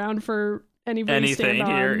legal ground for anything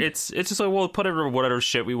here. It's just like, we'll put whatever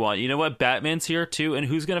shit we want. You know what? Batman's here too, and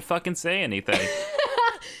who's gonna fucking say anything?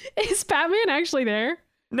 Is Batman actually there?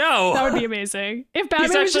 No, that would be amazing. If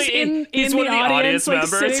Batman was just in the audience like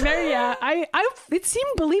members. sitting there, yeah, it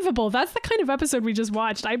seemed believable. That's the kind of episode we just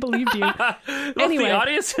watched. I believed you. Anyway, the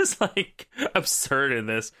audience is like absurd in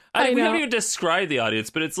this. We haven't even described the audience,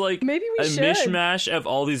 but it's like maybe we should. Mishmash of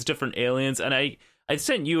all these different aliens. And I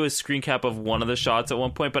sent you a screen cap of one of the shots at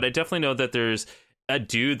one point, but I definitely know that there's a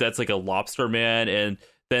dude that's like a lobster man, and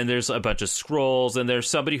then there's a bunch of scrolls, and there's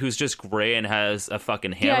somebody who's just gray and has a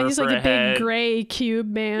fucking hammer for a head. Yeah, he's like a big gray cube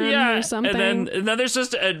man or something. And then there's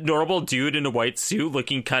just a normal dude in a white suit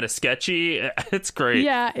looking kind of sketchy. It's great.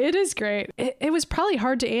 Yeah, it is great. It was probably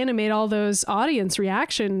hard to animate all those audience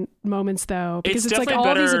reaction moments though, because It's it's like definitely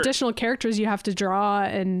all these better- additional characters you have to draw,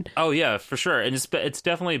 and Oh yeah, for sure, and it's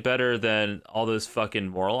definitely better than all those fucking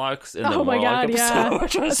Morlocks in the oh my Morlock god, episode, yeah.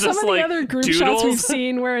 which was Some just of the like other group doodles. shots we've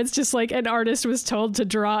seen where it's just like an artist was told to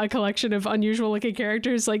draw a collection of unusual looking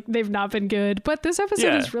characters, like they've not been good. But this episode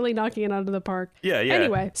Yeah. is really knocking it out of the park. Yeah.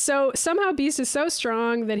 Anyway, so somehow Beast is so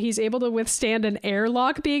strong that he's able to withstand an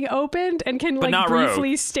airlock being opened and can like not briefly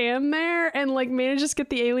Rogue. stand there and like manages to get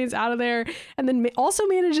the aliens out of there, and then also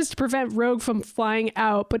manages to prevent Rogue from flying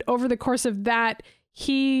out. But over the course of that,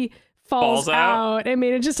 he falls out and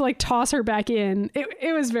manages to like toss her back in.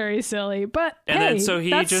 It was very silly, but And hey, then so he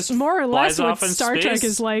that's just more or less flies what off in Star space. Trek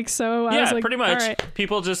is like. So I Yeah, was like, pretty much. all right.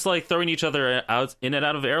 People just like throwing each other out in and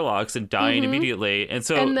out of airlocks and dying immediately. And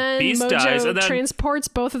so And then Beast Mojo dies, and then transports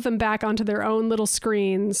both of them back onto their own little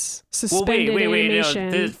screens, well, suspended wait. animation.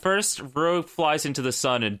 No, the first Rogue flies into the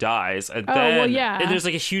sun and dies, and Oh, then well, yeah. and there's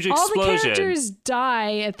like a huge All the explosion. characters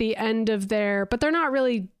die at the end of their, but they're not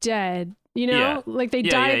really dead. You know, Yeah. like they Yeah,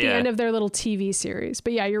 die yeah, at the yeah. end of their little TV series.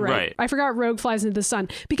 But yeah, you're right. Right. I forgot Rogue flies into the sun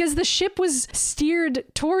because the ship was steered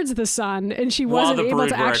towards the sun and she While wasn't the able Brood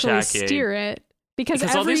to were actually attacking. steer it because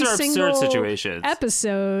Because all every these are absurd single situations.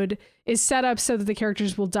 episode is set up so that the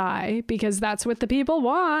characters will die because that's what the people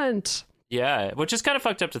want. Yeah, which is kind of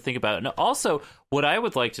fucked up to think about. And also, what I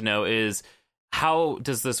would like to know is how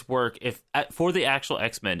does this work if for the actual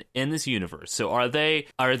X-Men in this universe? So are they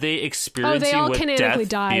Oh, experiencing they all what canonically death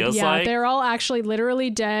died. feels Yeah, like? they're all actually literally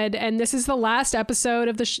dead, and this is the last episode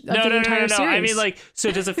of the No. entire series. I mean, like,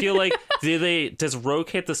 so does it feel like does Rogue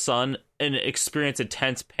hit the sun and experience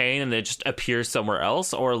intense pain and then just appear somewhere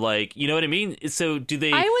else, or like, you know what I mean? So do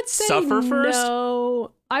they I would say suffer first?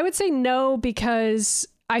 no. I would say no because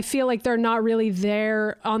I feel like they're not really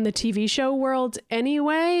there on the TV show world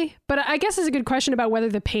anyway. But I guess it's a good question about whether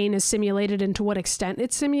the pain is simulated and to what extent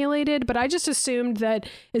it's simulated. But I just assumed that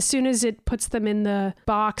as soon as it puts them in the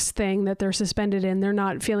box thing that they're suspended in, they're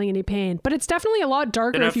not feeling any pain. But it's definitely a lot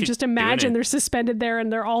darker They're if you not just doing imagine it. they're suspended there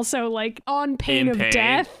and they're also like on pain In of pain.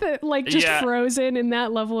 death, like just Yeah. frozen in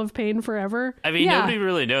that level of pain forever. I mean, Yeah. nobody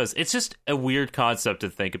really knows. It's just a weird concept to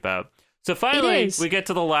think about. So finally, is. we get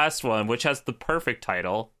to the last one, which has the perfect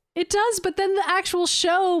title. It does, but then the actual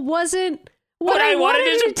show wasn't what But I I wanted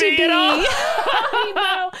it to be at all. I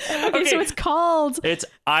know. Okay, so Okay. it's called. It's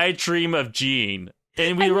I Dream of Jean.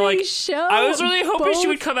 And we and were they like, show I was really hoping she both-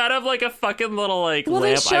 would come out of like a fucking little like Well,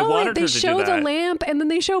 lamp. they show I wanted it. They her to show do the that. lamp, and then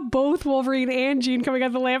they show both Wolverine and Jean coming out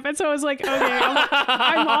of the lamp, and so I was like, okay,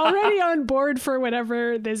 I'm already on board for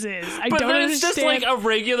whatever this is. I But don't then understand. it's just like a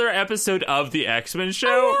regular episode of the X-Men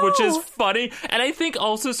show, which is know. funny. And I think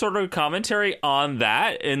also sort of a commentary on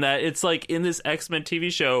that, in that it's like in this X-Men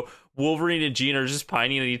TV show, Wolverine and Jean are just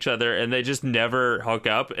pining at each other and they just never hook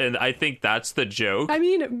up. And I think that's the joke. I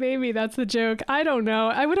mean, maybe that's the joke. I don't know.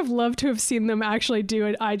 I would have loved to have seen them actually do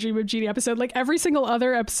an I Dream of Jeannie episode. Like every single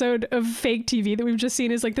other episode of fake TV that we've just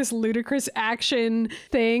seen is like this ludicrous action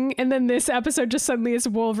thing. And then this episode just suddenly is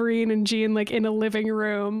Wolverine and Jean like in a living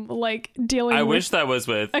room, like dealing I with wish that was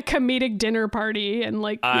with. a comedic dinner party and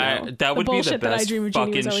like, you know, That would be the bullshit that I best Dream of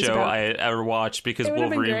Jeannie was fucking always show about. I had ever watched, because It would have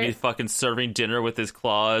been Wolverine would be great. fucking serving dinner with his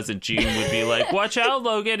claws and Jean would be like, watch out,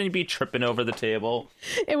 Logan, and he'd be tripping over the table.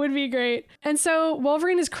 It would be great. And so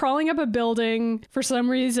Wolverine is crawling up a building for some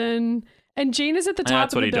reason, and Jean is at the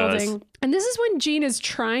top That's of what the he does. building. And this is when Jean is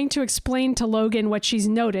trying to explain to Logan what she's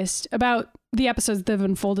noticed about the episodes that have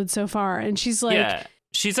unfolded so far. And she's like, Yeah.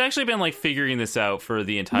 She's actually been like figuring this out for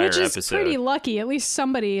the entire which is episode. pretty lucky. At least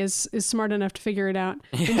somebody is smart enough to figure it out.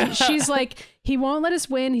 And she's like, he won't let us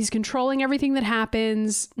win. He's controlling everything that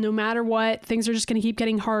happens. No matter what, things are just going to keep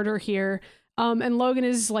getting harder here. And Logan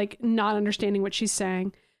is like not understanding what she's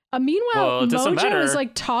saying. Well, Meanwhile, it doesn't Mojo matter. is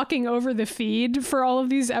like talking over the feed for all of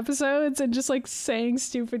these episodes and just like saying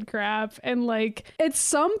stupid crap. And like at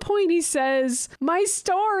some point he says, "My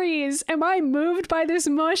stories, am I moved by this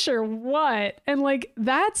mush or what?" And like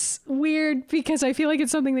that's weird because I feel like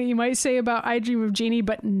it's something that you might say about I Dream of Jeannie,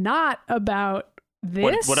 but not about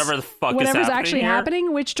this. Whatever the fuck is Whatever's happening actually here.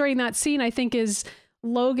 happening, which during that scene I think is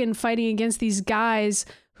Logan fighting against these guys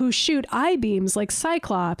who shoot eye beams like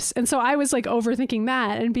Cyclops. And so I was like overthinking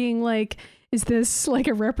that and being like, is this like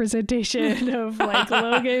a representation of like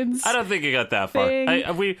Logan's? I don't think it got that far.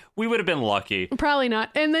 thing. We would have been lucky. Probably not.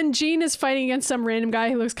 And then Jean is fighting against some random guy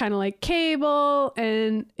who looks kind of like Cable,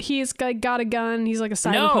 and he's got a gun. He's like a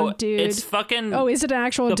cyberpunk No, dude. it's fucking Oh, is it an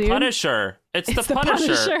actual the dude? Punisher. It's the The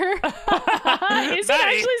Punisher. Is it Maddie.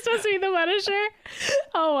 actually supposed to be the Punisher?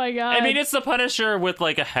 Oh my god. I mean, it's the Punisher with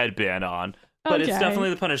like a headband on. But it's Okay.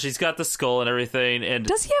 definitely the Punisher. He's got the skull and everything. And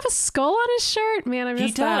Does he have a skull on his shirt? Man, I missed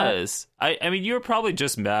he that. does. I mean, you were probably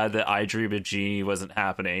just mad that I Dream of Jeannie wasn't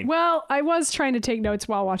happening. Well, I was trying to take notes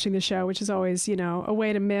while watching the show, which is always, a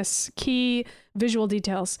way to miss key visual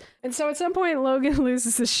details. And so at some point, Logan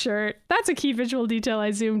loses his shirt. That's a key visual detail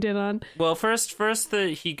I zoomed in on. Well, first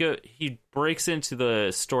he breaks into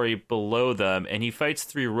the story below them, and he fights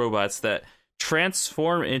 3 robots that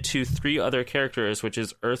transform into 3 other characters, which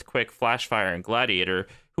is Earthquake, Flashfire, and Gladiator,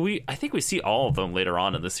 who I think we see all of them later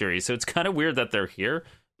on in the series. So it's kind of weird that they're here.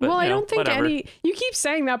 But, Well, I don't think whatever. you keep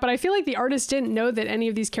saying that, but I feel like the artist didn't know that any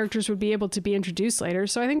of these characters would be able to be introduced later.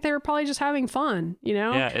 So I think they were probably just having fun,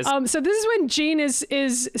 Yeah, So this is when Jean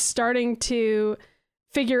is starting to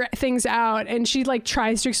figure things out, and she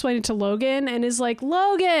tries to explain it to Logan and is like,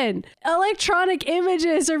 Logan, electronic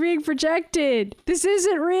images are being projected. This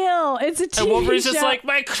isn't real. It's a TV And Wolverine's show. just like,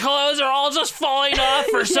 my clothes are all just falling off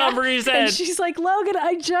for some reason. And she's like, Logan,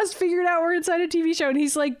 I just figured out we're inside a TV show. And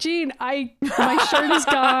he's like, Jean, my shirt is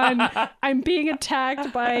gone. I'm being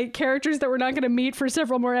attacked by characters that we're not going to meet for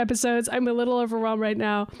several more episodes. I'm a little overwhelmed right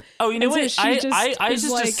now. Oh, you know And so what? she I is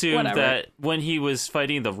just like, assumed whatever. that when he was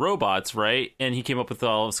fighting the robots, right, and he came up with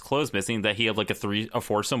all his clothes missing, that he had a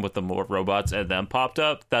foursome with the more robots and then popped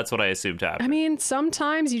up. That's what I assumed happened. I mean,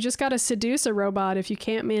 sometimes you just got to seduce a robot if you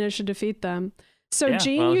can't manage to defeat them. So Yeah,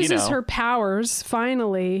 Jean well, uses her powers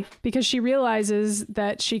finally because she realizes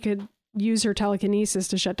that she could use her telekinesis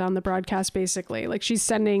to shut down the broadcast, basically. She's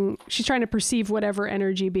trying to perceive whatever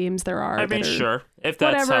energy beams there are. I mean, that are sure. If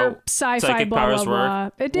that's whatever how sci-fi psychic blah, powers blah, blah.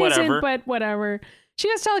 work, It whatever. isn't, but whatever. She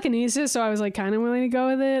has telekinesis, so I was kind of willing to go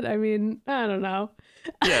with it. I mean, I don't know.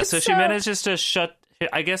 Yeah, so she manages to shut...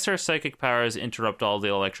 I guess her psychic powers interrupt all the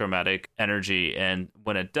electromagnetic energy, and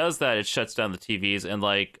when it does that, it shuts down the TVs and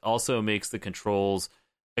also makes the controls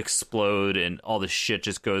explode, and all the shit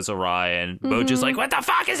just goes awry, and Mojo's like, what the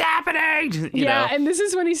fuck is happening? You know? And this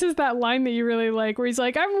is when he says that line that you really like, where he's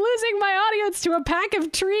like, I'm losing my audience to a pack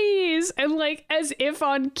of trees. And as if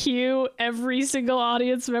on cue, every single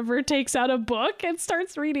audience member takes out a book and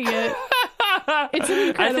starts reading it. It's an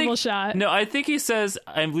incredible shot. No, I think he says,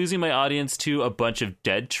 I'm losing my audience to a bunch of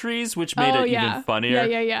dead trees, which made it even funnier.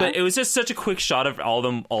 Yeah. But it was just such a quick shot of all of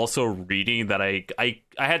them also reading that I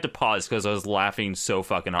had to pause because I was laughing so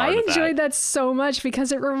fucking hard. I enjoyed that so much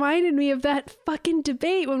because it reminded me of that fucking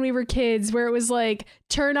debate when we were kids where it was like,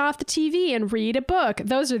 turn off the TV and read a book.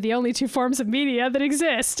 Those are the only 2 forms of media that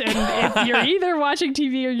exist. And if you're either watching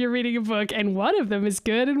TV or you're reading a book, and one of them is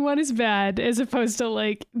good and one is bad, as opposed to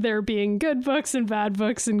there being good books and bad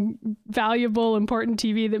books and valuable, important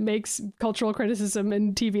TV that makes cultural criticism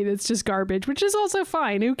and TV that's just garbage, which is also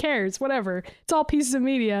fine. Who cares? Whatever. It's all pieces of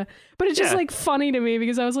media. But it's just funny to me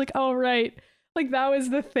because I was like, oh, right. That was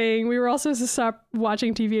the thing. We were all supposed to stop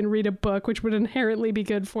watching TV and read a book, which would inherently be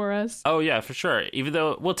good for us. Oh, yeah, for sure. Even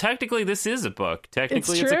though, well, technically, this is a book.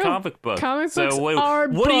 Technically, it's a true. comic book. Comic so books wait, are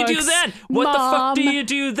what do you do books, then? What the fuck do Mom. you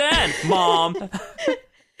do then, Mom?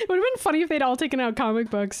 It would have been funny if they'd all taken out comic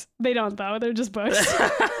books. They don't, though. They're just books.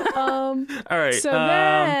 All right. So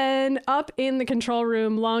then, up in the control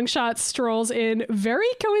room, Longshot strolls in very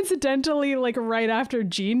coincidentally, right after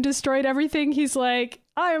Jean destroyed everything. He's like,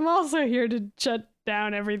 I am also here to shut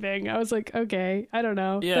down everything. I was like, okay, I don't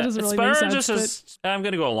know. Yeah, that doesn't really Spider make sense. just says, I'm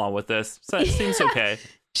going to go along with this. So it seems okay.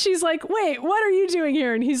 She's like, wait, what are you doing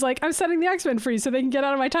here? And he's like, I'm setting the X-Men free so they can get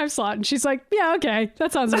out of my time slot. And she's like, yeah, okay,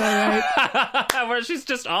 that sounds about right. Where she's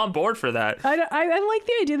just on board for that. I like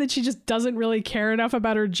the idea that she just doesn't really care enough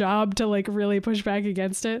about her job to really push back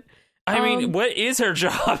against it. I mean, what is her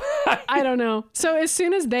job? I don't know. So as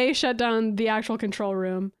soon as they shut down the actual control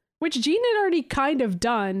room, which Jean had already kind of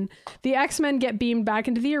done, the X-Men get beamed back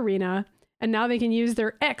into the arena, and now they can use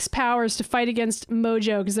their X powers to fight against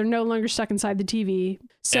Mojo because they're no longer stuck inside the TV.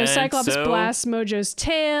 So And Cyclops so- blasts Mojo's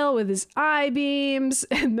tail with his eye beams,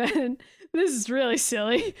 and then this is really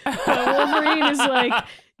silly. But Wolverine is like,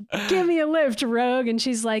 give me a lift, Rogue. And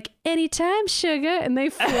she's like, anytime, sugar. And they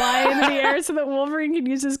fly into the air so that Wolverine can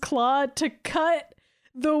use his claw to cut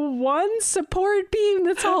the one support beam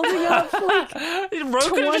that's holding up Rogue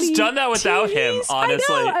could have just done that without him, TVs.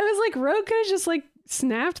 honestly. I know. I was like, Rogue could have just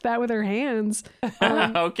snapped that with her hands.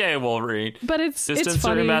 Okay, Wolverine. But it's Just inserting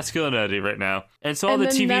funny. masculinity right now. And so all And the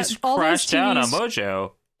then TVs all those crash down on TVs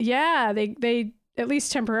Mojo. Yeah, they at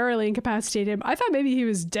least temporarily incapacitate him. I thought maybe he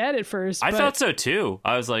was dead at first. I but thought so too.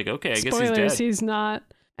 I was like, okay, I guess spoilers, he's dead. he's not.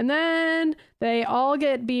 And then they all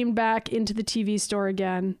get beamed back into the TV store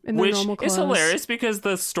again in their Which normal clothes. is hilarious because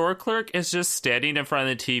the store clerk is just standing in front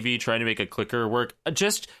of the TV trying to make a clicker work,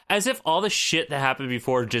 just as if all the shit that happened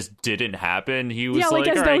before just didn't happen. He was Yeah, like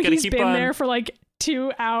as all though right, gotta he's keep been on. there for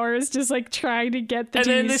 2 hours just like trying to get the And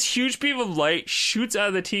then this huge beam of light shoots out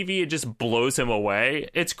of the TV and just blows him away.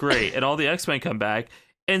 It's great. And all the X-Men come back.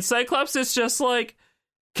 And Cyclops is just like,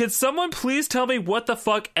 can someone please tell me what the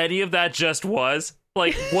fuck any of that just was?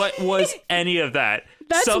 Like, what was any of that?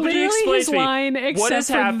 That's Somebody literally explain his to me, line, what except is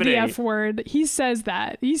for happening? the F word. He says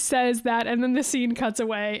that, and then the scene cuts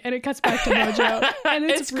away, and it cuts back to Mojo, and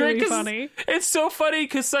it's really great 'cause funny. It's so funny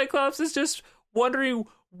because Cyclops is just wondering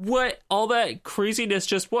what all that craziness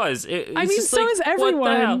just was. I mean, so is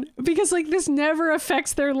everyone, because like this never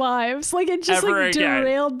affects their lives. Like it just Ever like again.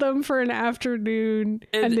 derailed them for an afternoon,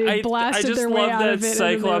 and they blasted their way out of it.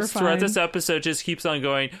 Cyclops throughout this fine. episode just keeps on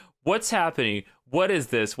going, what's happening? What is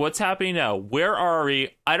this? What's happening now? Where are we?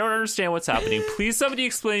 I don't understand what's happening. Please somebody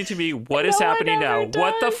explain to me what is No one happening now. ever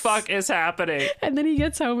What the does. fuck is happening? And then he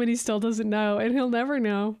gets home and he still doesn't know, and he'll never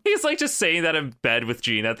know. He's like just saying that in bed with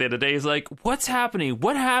Jean at the end of the day. He's like, what's happening?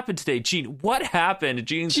 What happened today? Jean, what happened?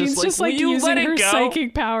 Jean's She's just like, will you using let her it go?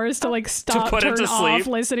 psychic powers to like stop, put him turn to off sleep.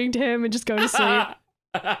 listening to him, and just go to sleep.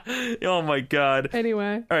 Oh my god.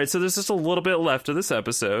 Anyway. All right, so there's just a little bit left of this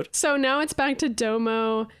episode. So now it's back to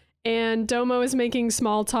Domo, and Domo is making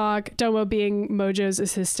small talk, Domo being Mojo's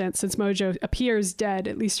assistant, since Mojo appears dead,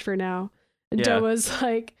 at least for now. And Yeah. Domo's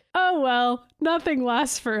like, oh, well, nothing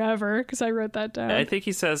lasts forever, because I wrote that down. I think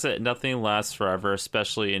he says that nothing lasts forever,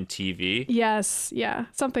 especially in TV. Yes, yeah,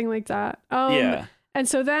 something like that. Yeah. And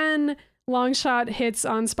so then Longshot hits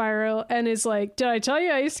on Spiral and is like, did I tell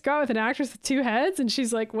you I used to go out with an actress with 2 heads? And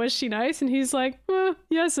she's like, was she nice? And he's like,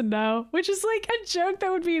 yes and no, which is like a joke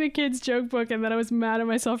that would be in a kid's joke book, and then I was mad at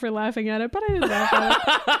myself for laughing at it, but I didn't laugh at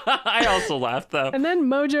it. I also laughed, though. And then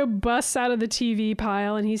Mojo busts out of the TV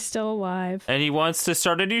pile and he's still alive. And he wants to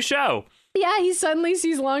start a new show. Yeah, he suddenly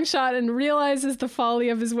sees Longshot and realizes the folly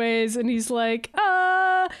of his ways, and he's like,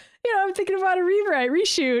 I'm thinking about a rewrite,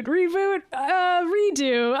 reshoot, reboot,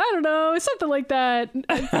 redo. I don't know, something like that.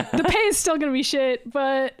 The pay is still gonna be shit,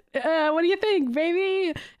 but what do you think,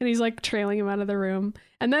 baby? And he's like trailing him out of the room.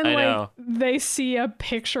 And then I like know. they see a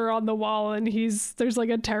picture on the wall, and there's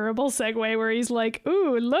like a terrible segue where he's like,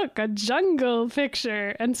 ooh, look, a jungle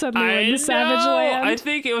picture. And suddenly we're in the Savage Land. I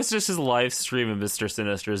think it was just his live stream of Mr.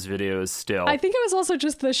 Sinister's videos still. I think it was also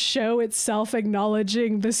just the show itself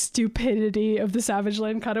acknowledging the stupidity of the Savage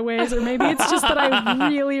Land cutaways, or maybe it's just that I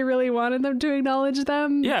really, really wanted them to acknowledge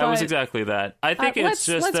them. Yeah, it was exactly that. I think it's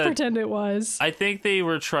let's that pretend it was. I think they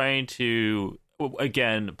were trying to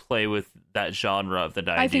again play with that genre of the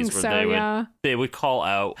 90s I think where so, they would call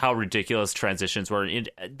out how ridiculous transitions were. And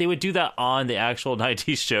they would do that on the actual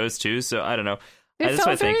 90s shows too, so I don't know. It That's what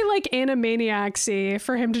I felt very think. like Animaniacs-y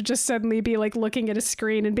for him to just suddenly be like looking at a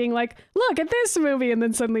screen and being like, look at this movie, and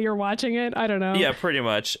then suddenly you're watching it. I don't know. Yeah, pretty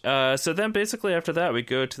much. So then basically after that, we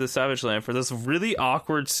go to the Savage Land for this really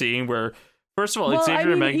awkward scene where, first of all,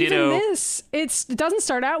 Xavier and Magneto... even this, it doesn't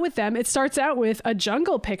start out with them. It starts out with a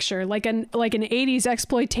jungle picture, like an 80s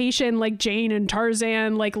exploitation, like Jane and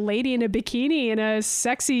Tarzan, like lady in a bikini in a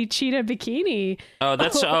sexy cheetah bikini. Oh,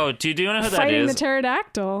 that's... Oh, do you know who that fighting is? the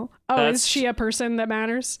pterodactyl. Oh, That's- is she a person that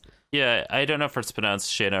matters? Yeah, I don't know if it's pronounced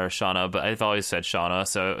Shana or Shauna, but I've always said Shauna.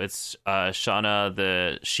 So it's Shauna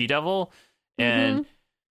the She-Devil. And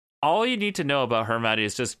all you need to know about her, Maddie,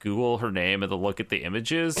 is just Google her name and then look at the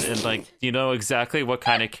images and like you know exactly what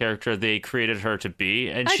kind of character they created her to be.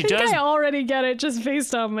 And I she think does. I already get it just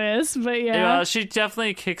based on this, but yeah. She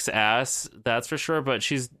definitely kicks ass, that's for sure. But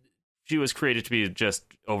she was created to be just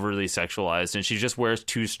overly sexualized, and she just wears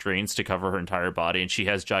 2 strings to cover her entire body, and she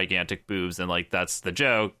has gigantic boobs, and like that's the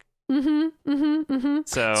joke.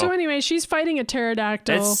 So anyway, she's fighting a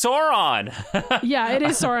pterodactyl. it's Sauron. Yeah, it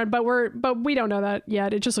is Sauron, but we don't know that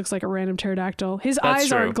yet. It just looks like a random pterodactyl. His eyes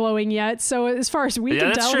true. aren't glowing yet, so as far as we Yeah, can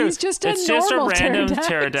that's tell, true. he's just a it's normal just a random pterodactyl.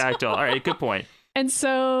 pterodactyl. All right, good point. And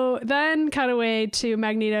so then cut away to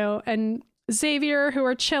Magneto and Xavier, who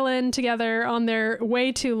are chilling together on their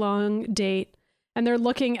way too long date. And they're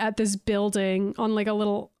looking at this building on like a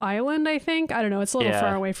little island, I think. I don't know. It's a little Yeah.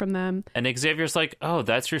 far away from them. And Xavier's like, oh,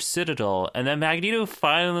 that's your citadel. And then Magneto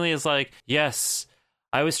finally is like, yes,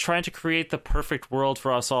 I was trying to create the perfect world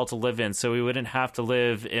for us all to live in so we wouldn't have to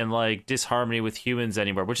live in like disharmony with humans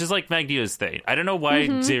anymore, which is like Magneto's thing. I don't know why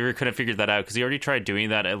Xavier couldn't figure that out because he already tried doing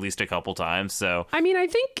that at least a couple times. So I mean, I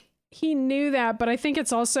think he knew that, but I think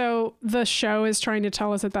it's also the show is trying to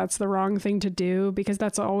tell us that that's the wrong thing to do, because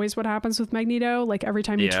that's always what happens with Magneto. Like every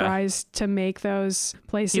time he Yeah. tries to make those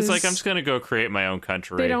places, he's like, I'm just going to go create my own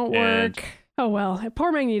country. they don't And work. Oh well,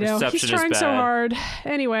 poor Magneto. He's Reception is trying so bad. hard.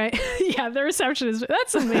 Anyway, yeah, the reception is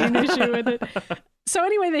that's the main issue with it. So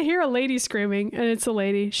anyway, they hear a lady screaming, and it's a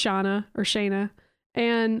lady, Shana or Shayna,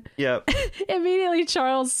 and Yep. immediately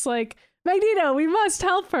Charles is like, Magneto, we must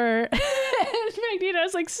help her. And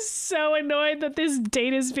Magneto's like so annoyed that this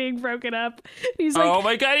date is being broken up. He's like, oh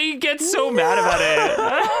my god, he gets so mad about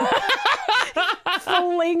it.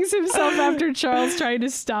 flings himself after Charles trying to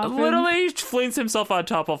stop him. Literally flings himself on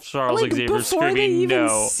top of Charles like, Xavier, before they screaming even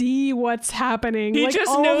no. see what's happening. He like, just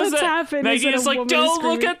all knows that's that happened Maggie is is that a like, woman don't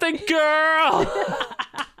look screaming. at the girl.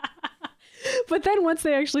 But then once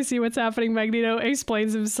they actually see what's happening, Magneto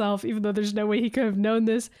explains himself, even though there's no way he could have known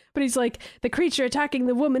this. But he's like, the creature attacking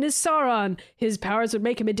the woman is Sauron. His powers would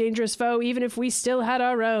make him a dangerous foe, even if we still had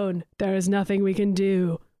our own. There is nothing we can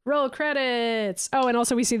do. Roll credits. Oh, and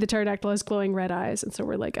also we see the pterodactyl has glowing red eyes. And so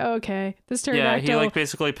we're like, oh, okay, this pterodactyl Yeah, he like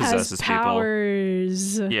basically possesses has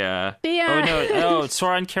powers. people. Yeah. Yeah. Oh no. Oh,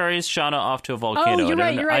 Sauron carries Shauna off to a volcano. Oh, you're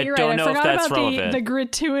right. I don't know if forgot that's about relevant. the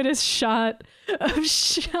gratuitous shot of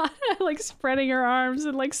Shauna like spreading her arms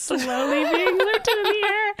and like slowly being lifted in the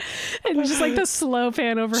air, and just like the slow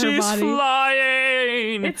pan over her She's body.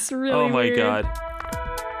 flying. It's really Oh my weird. god.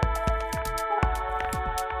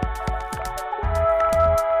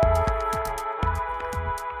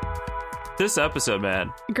 This episode,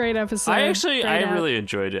 man. Great episode. I Great app. really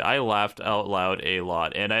enjoyed it. I laughed out loud a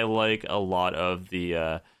lot, and I like a lot of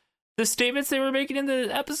the statements they were making in the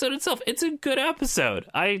episode itself. It's a good episode.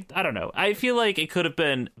 I don't know. I feel like it could have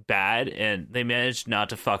been bad, and they managed not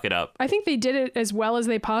to fuck it up. I think they did it as well as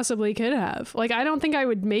they possibly could have. Like, I don't think I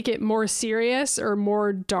would make it more serious or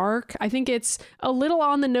more dark. I think it's a little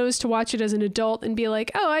on the nose to watch it as an adult and be like,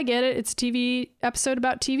 oh, I get it. It's a TV episode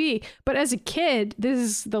about TV. But as a kid, this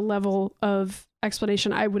is the level of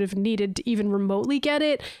explanation I would have needed to even remotely get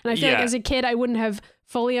it. And I feel like as a kid, I wouldn't have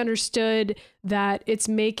fully understood that it's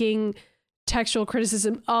making textual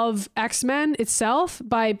criticism of X-Men itself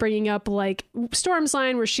by bringing up like Storm's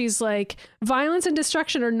line where she's like, violence and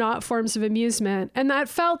destruction are not forms of amusement. And that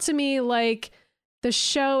felt to me like the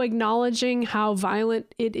show acknowledging how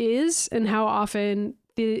violent it is and how often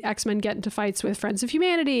the X-Men get into fights with Friends of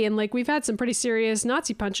Humanity. And like, we've had some pretty serious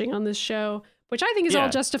Nazi punching on this show, which I think is all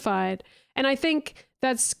justified. And I think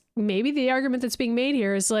that's maybe the argument that's being made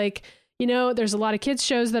here is like, you know, there's a lot of kids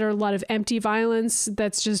shows that are a lot of empty violence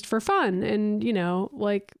that's just for fun. And, you know,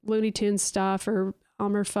 like Looney Tunes stuff or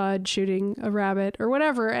Elmer Fudd shooting a rabbit or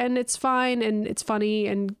whatever. And it's fine and it's funny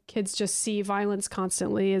and kids just see violence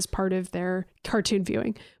constantly as part of their cartoon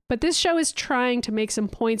viewing. But this show is trying to make some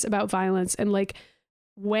points about violence and like,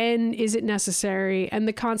 when is it necessary? And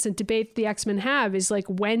the constant debate the X-Men have is like,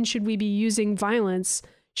 when should we be using violence?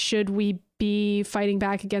 Should we be fighting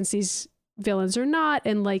back against these villains or not?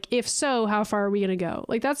 And like, if so, how far are we going to go?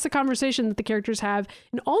 Like, that's the conversation that the characters have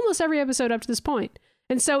in almost every episode up to this point.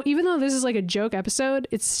 And so even though this is like a joke episode,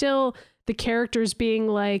 it's still the characters being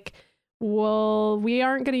like, well, we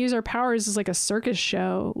aren't going to use our powers as like a circus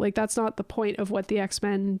show. Like, that's not the point of what the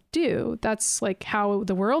X-Men do. That's like how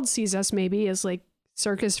the world sees us maybe as like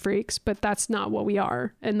circus freaks, but that's not what we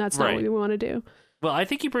are. And that's not what we want to do. Well, I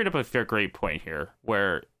think you bring up a great point here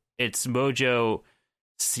where it's Mojo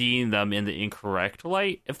seeing them in the incorrect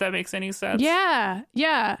light, if that makes any sense.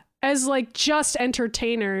 Yeah. As like just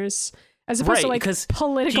entertainers, as opposed to like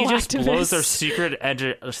political he just activists. blows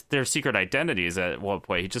their secret identities at one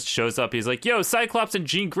point. He just shows up. He's like, yo, Cyclops and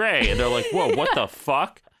Jean Grey. And they're like, whoa, what the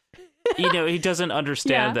fuck? You know, he doesn't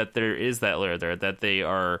understand that there is that layer there, that they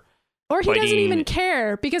are or he fighting. doesn't even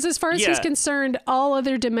care because as far as he's concerned, all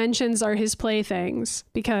other dimensions are his playthings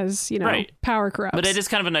because, you know, power corrupts. But it is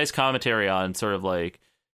kind of a nice commentary on sort of like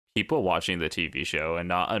people watching the TV show and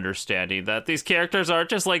not understanding that these characters aren't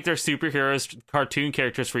just like they're superheroes, cartoon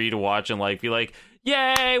characters for you to watch and like be like,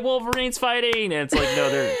 yay, Wolverine's fighting. And it's like, no,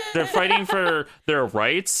 they're fighting for their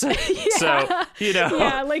rights. So, you know.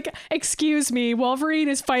 Yeah, like, excuse me, Wolverine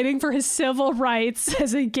is fighting for his civil rights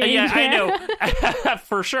as a gay man. I know.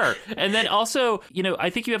 For sure. And then also, you know, I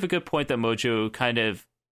think you have a good point that Mojo kind of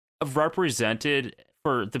represented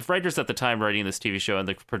for the writers at the time writing this TV show and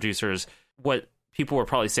the producers what people were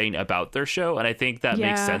probably saying about their show. And I think that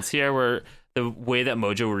makes sense here, where the way that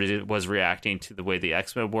Mojo was reacting to the way the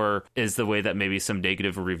X-Men were is the way that maybe some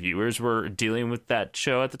negative reviewers were dealing with that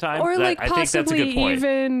show at the time. Or like I think that's a possibly good point.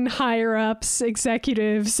 even higher ups,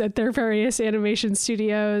 executives at their various animation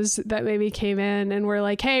studios that maybe came in and were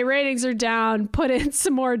like, hey, ratings are down, put in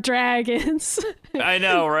some more dragons. I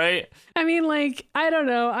know, right? I mean, like, I don't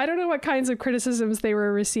know what kinds of criticisms they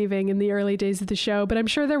were receiving in the early days of the show, but I'm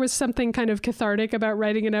sure there was something kind of cathartic about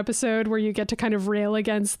writing an episode where you get to kind of rail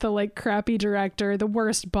against the like crappy director, the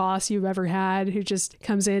worst boss you've ever had, who just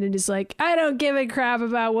comes in and is like, I don't give a crap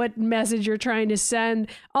about what message you're trying to send.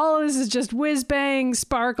 All of this is just whiz bang,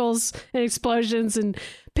 sparkles, and explosions, and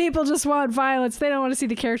people just want violence. They don't want to see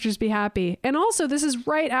the characters be happy. And also, this is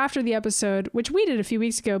right after the episode, which we did a few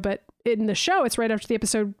weeks ago, but in the show, it's right after the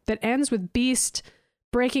episode that ends with Beast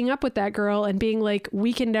breaking up with that girl and being like,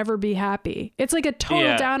 we can never be happy. It's like a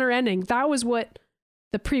total downer ending. That was what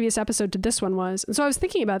the previous episode to this one was. And so I was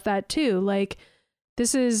thinking about that too. Like,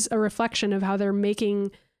 this is a reflection of how they're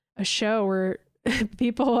making a show where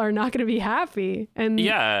people are not going to be happy. And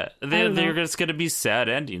they're just going to be sad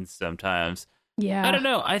endings sometimes. Yeah. I don't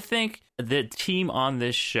know. I think the team on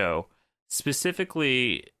this show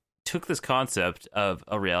specifically took this concept of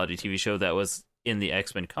a reality TV show that was in the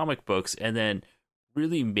X-Men comic books and then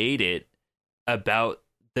really made it about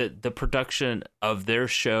the production of their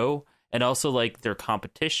show and also like their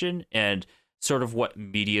competition and sort of what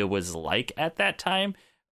media was like at that time.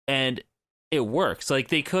 And it works. Like,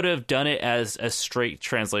 they could have done it as a straight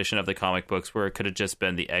translation of the comic books where it could have just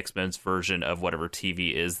been the X-Men's version of whatever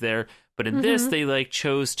TV is there. But in this, they like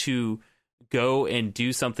chose to go and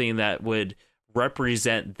do something that would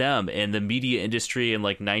represent them and the media industry in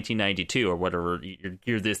like 1992 or whatever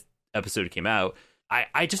year this episode came out.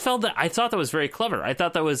 I just felt that I thought that was very clever. I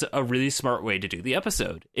thought that was a really smart way to do the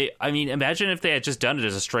episode. I mean, imagine if they had just done it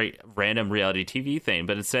as a straight random reality TV thing,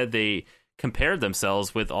 but instead they compared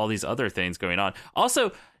themselves with all these other things going on.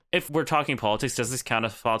 Also, if we're talking politics, does this count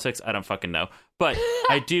as politics? I don't fucking know. But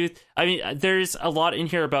I mean, there's a lot in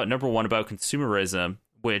here about, number one, about consumerism,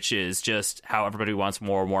 which is just how everybody wants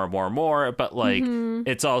more and more and more and more. But like,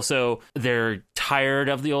 it's also, they're tired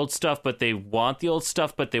of the old stuff, but they want the old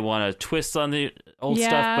stuff, but they want a twist on the old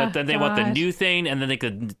stuff. But then they want the new thing, and then they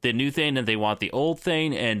could the new thing, and they want the old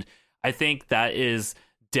thing. And I think that is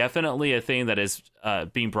definitely a thing that is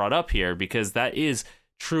being brought up here, because that is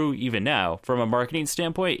true even now from a marketing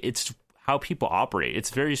standpoint. It's how people operate.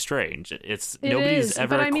 It's very strange. Nobody's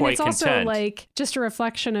ever but I mean, quite it's also content. like just a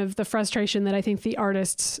reflection of the frustration that I think the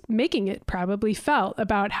artists making it probably felt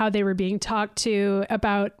about how they were being talked to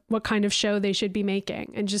about what kind of show they should be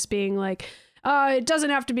making, and just being like, it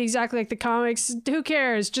doesn't have to be exactly like the comics. Who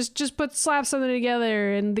cares? Just slap something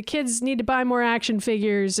together, and the kids need to buy more action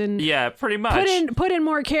figures, and pretty much put in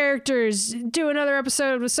more characters. Do another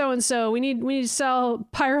episode with so and so. We need to sell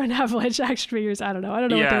Pyro and Avalanche action figures. I don't know what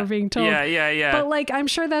they were being told. Yeah. But like, I'm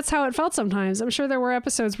sure that's how it felt sometimes. I'm sure there were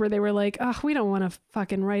episodes where they were like, oh, we don't want to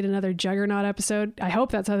fucking write another Juggernaut episode. I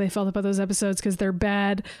hope that's how they felt about those episodes, because they're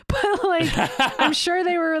bad. But like, I'm sure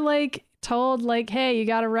they were like told like, hey, you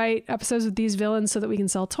got to write episodes with these villains so that we can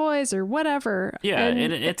sell toys or whatever. And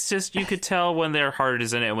it's just, you could tell when their heart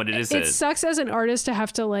is in it and when it isn't. It sucks as an artist to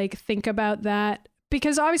have to like think about that,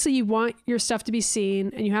 because obviously you want your stuff to be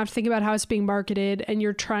seen, and you have to think about how it's being marketed, and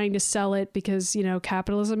you're trying to sell it because, you know,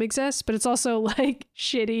 capitalism exists. But it's also like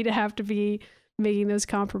shitty to have to be making those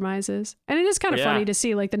compromises. And it is kind of funny to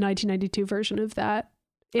see like the 1992 version of that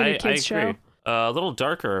in a kids show. A little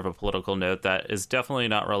darker of a political note that is definitely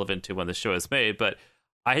not relevant to when the show is made, but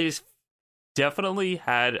I definitely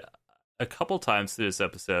had a couple times through this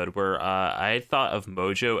episode where I thought of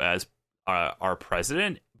Mojo as our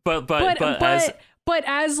president, but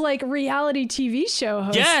as like reality TV show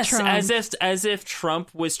host. Yes, Trump. as if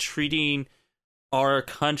Trump was treating our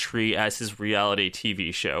country as his reality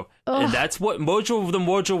TV show. Ugh. And that's what the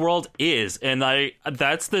Mojo world is, and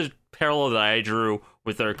that's the parallel that I drew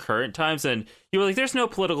with our current times. And you were like, there's no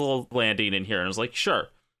political landing in here, and I was like, sure.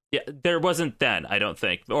 Yeah, there wasn't then, I don't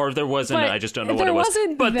think, or there wasn't. I just don't know what it was.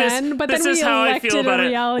 But then this is how I feel about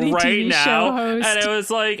it right TV now. Host. And it was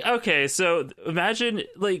like, okay, so imagine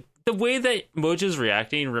like the way that Mojo's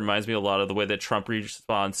reacting reminds me a lot of the way that Trump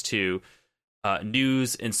responds to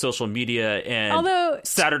news and social media and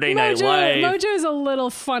Saturday Night Live. Mojo's a little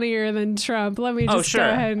funnier than Trump. Let me just go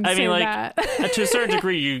ahead and say that. To a certain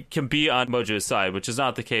degree, you can be on Mojo's side, which is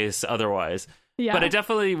not the case otherwise. Yeah. But I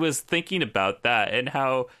definitely was thinking about that and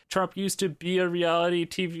how Trump used to be a reality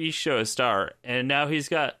TV show star, and now he's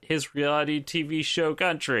got his reality TV show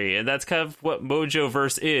country, and that's kind of what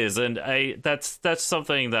Mojoverse is. And that's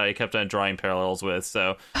something that I kept on drawing parallels with.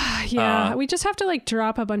 So we just have to like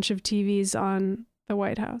drop a bunch of TVs on the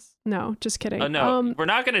White House. No, just kidding. No, we're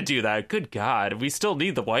not going to do that. Good God, we still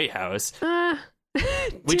need the White House.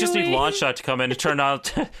 We just need Launchshot to come in and turn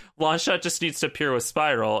out. Launchshot just needs to appear with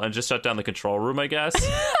Spiral and just shut down the control room, I guess.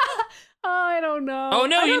 I don't know. Oh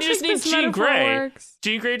no, you just need Jean Grey. Works.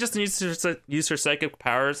 Jean Grey just needs to use her psychic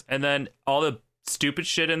powers, and then all the stupid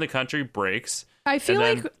shit in the country breaks, I feel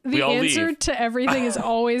And like then we the all answer leave. to everything is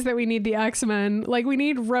always that we need the X-Men. Like, we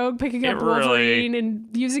need Rogue picking up It really- Wolverine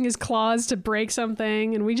and using his claws to break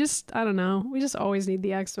something. And we just, I don't know. We just always need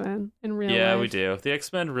the X-Men in real life. Yeah, we do. The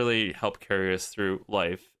X-Men really help carry us through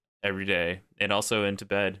life every day and also into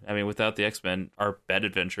bed. I mean, without the X-Men, our bed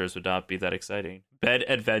adventures would not be that exciting. Bed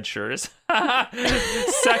adventures.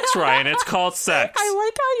 Sex, Ryan. It's called sex. I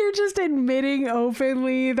like how you're just admitting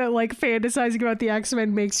openly that, like, fantasizing about the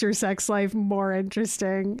X-Men makes your sex life more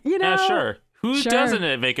interesting. You know? Yeah, sure. Who Sure. doesn't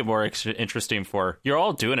it make it more interesting for? You're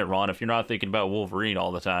all doing it, Ron, if you're not thinking about Wolverine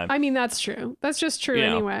all the time. I mean, that's true. That's just true You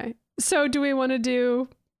know. anyway. So do we want to do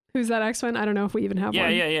Who's That X-Men? I don't know if we even have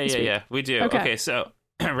one. Yeah. We do. Okay. Okay, so,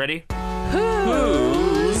 ready?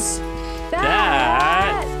 Who's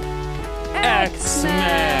that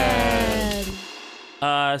X-Men?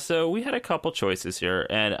 So we had a couple choices here,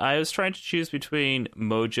 and I was trying to choose between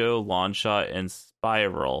Mojo, Longshot, and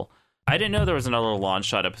Spiral. I didn't know there was another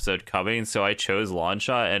Longshot episode coming, so I chose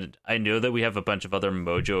Longshot, and I know that we have a bunch of other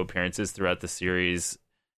Mojo appearances throughout the series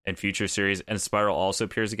and future series, and Spiral also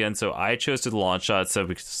appears again, so I chose to the Longshot, so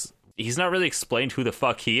because he's not really explained who the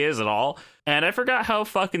fuck he is at all, and I forgot how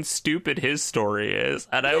fucking stupid his story is,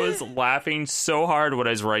 and I was laughing so hard when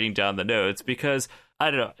I was writing down the notes, because, I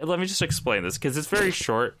don't know, let me just explain this, because it's very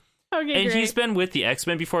short. Okay, And great. he's been with the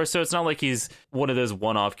X-Men before, so it's not like he's one of those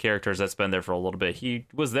one-off characters that's been there for a little bit. He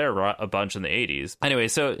was there a bunch in the 80s. Anyway,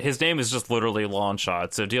 so his name is just literally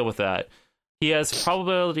Longshot, so deal with that. He has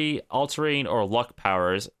probability altering or luck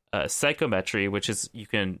powers, psychometry, which is you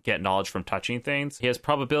can get knowledge from touching things. He has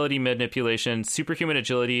probability manipulation, superhuman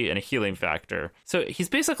agility, and a healing factor. So he's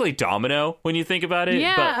basically Domino when you think about it.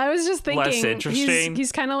 Yeah, but I was just thinking. less interesting.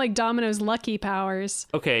 He's kind of like Domino's lucky powers.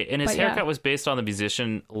 Okay, and his But yeah. haircut was based on the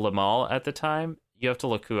musician Lamal at the time. You have to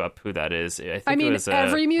look up who that is. I think I it mean, was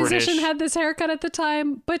every musician British... had this haircut at the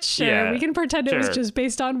time, but sure, Yeah, we can pretend it was sure. just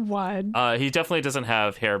based on one. He definitely doesn't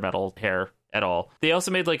have metal hair at all. They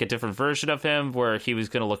also made like a different version of him where he was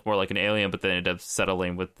going to look more like an alien, but then ended up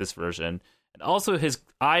settling with this version. And also his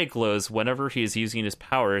eye glows whenever he is using his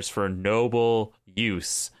powers for noble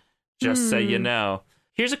use. Just so you know.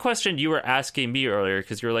 Here's a question you were asking me earlier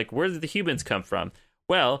because you were like, where did the humans come from?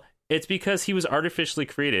 Well, it's because he was artificially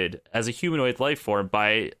created as a humanoid life form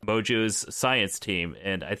by Mojo's science team.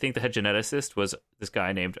 And I think the head geneticist was this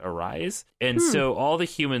guy named Arise. And so all the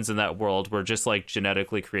humans in that world were just like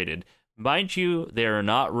genetically created. Mind you, they are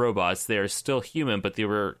not robots. They are still human, but they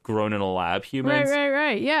were grown in a lab humans.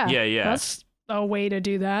 Right. Yeah. Yeah. That's a way to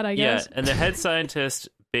do that, I guess. Yeah, and the head scientist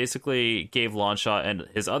basically gave Longshot and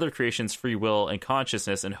his other creations free will and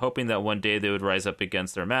consciousness and hoping that one day they would rise up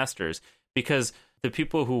against their masters. Because the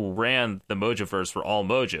people who ran the Mojoverse were all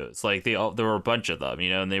Mojos. Like, there were a bunch of them,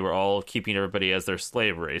 and they were all keeping everybody as their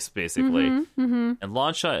slave race, basically. And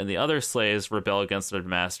Longshot and the other slaves rebel against their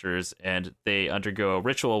masters, and they undergo a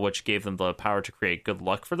ritual which gave them the power to create good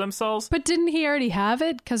luck for themselves. But didn't he already have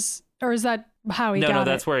it? Or is that how he got it? No,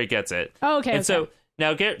 that's where he gets it. Oh, okay. And so,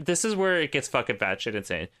 now this is where it gets fucking batshit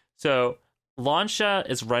insane. So, Longshot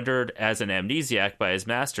is rendered as an amnesiac by his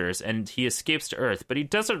masters, and he escapes to Earth, but he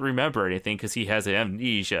doesn't remember anything because he has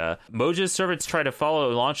amnesia. Mojo's servants try to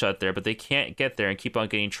follow Longshot there, but they can't get there and keep on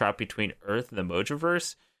getting trapped between Earth and the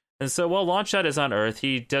Mojoverse. And so while Longshot is on Earth,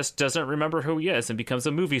 he just doesn't remember who he is and becomes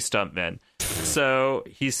a movie stuntman. So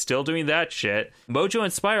he's still doing that shit. Mojo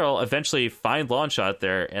and Spiral eventually find Longshot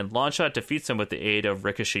there, and Longshot defeats him with the aid of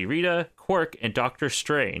Ricochet Rita, Quark, and Doctor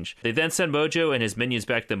Strange. They then send Mojo and his minions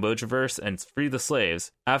back to the Mojoverse and free the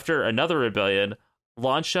slaves. After another rebellion,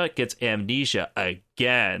 Longshot gets amnesia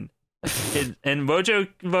again. and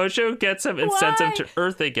Mojo gets him and sends him to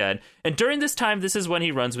Earth again. And during this time, this is when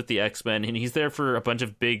he runs with the X-Men, and he's there for a bunch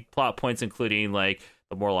of big plot points, including like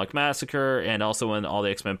the Morlock Massacre, and also when all the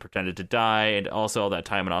X-Men pretended to die, and also all that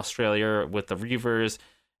time in Australia with the Reavers.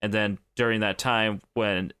 And then during that time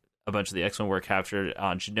when a bunch of the X-Men were captured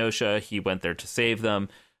on Genosha, he went there to save them.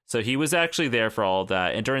 So he was actually there for all of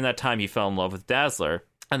that. And during that time, he fell in love with Dazzler.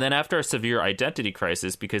 And then after a severe identity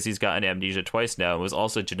crisis, because he's gotten amnesia twice now and was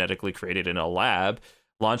also genetically created in a lab,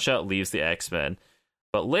 Longshot leaves the X-Men.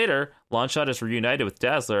 But later, Longshot is reunited with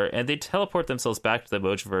Dazzler, and they teleport themselves back to the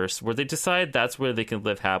Mojoverse, where they decide that's where they can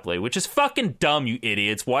live happily, which is fucking dumb, you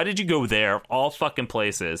idiots. Why did you go there? Of all fucking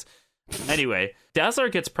places. Anyway, Dazzler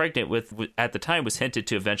gets pregnant with at the time, was hinted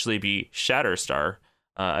to eventually be Shatterstar.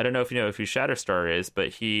 I don't know if you know who Shatterstar is, but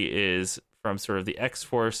he is from sort of the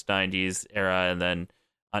X-Force 90s era, and then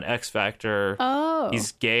on X Factor. Oh.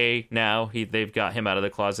 He's gay now. They've got him out of the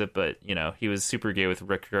closet, but he was super gay with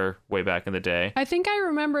Richter way back in the day. I think I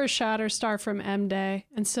remember Shatterstar from M-Day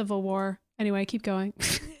and Civil War. Anyway, keep going.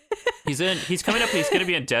 He's coming up. He's going to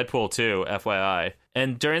be in Deadpool 2, FYI.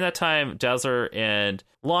 And during that time, Dazzler and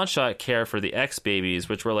Longshot care for the X-Babies,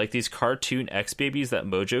 which were like these cartoon X-Babies that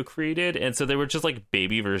Mojo created. And so they were just like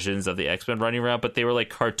baby versions of the X-Men running around, but they were like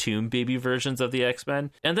cartoon baby versions of the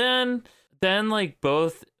X-Men. And then like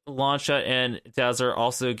both Longshot and Dazzler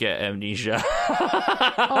also get amnesia.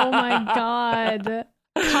 Oh my god.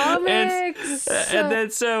 Comics. And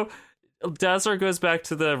then so Dazzler goes back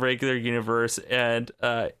to the regular universe, and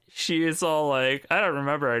she is all like, I don't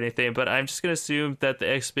remember anything, but I'm just going to assume that the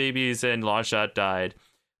X-Babies and Longshot died.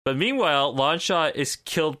 But meanwhile, Longshot is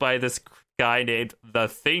killed by this guy named The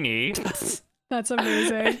Thingy. That's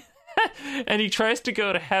amazing. And he tries to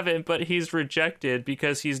go to heaven, but he's rejected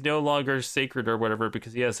because he's no longer sacred or whatever,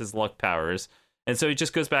 because he has his luck powers. And so he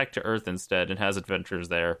just goes back to Earth instead and has adventures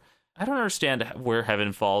there. I don't understand where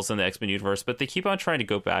heaven falls in the X-Men universe, but they keep on trying to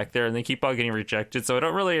go back there and they keep on getting rejected. So I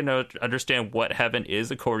don't really understand what heaven is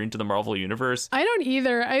according to the Marvel universe. I don't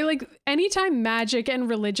either. I like anytime magic and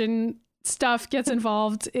religion stuff gets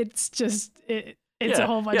involved, it's just it's a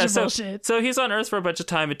whole bunch of bullshit. So he's on Earth for a bunch of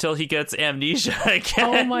time until he gets amnesia again.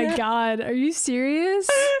 Oh my god, are you serious?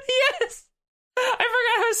 Yes. I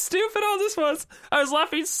forgot how stupid all this was. I was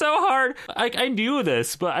laughing so hard. I knew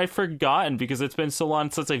this, but I've forgotten because it's been so long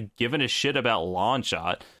since I've given a shit about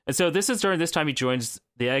Longshot. And so this is during this time he joins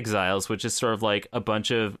the Exiles, which is sort of like a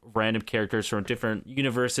bunch of random characters from different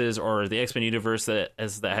universes or the X-Men universe that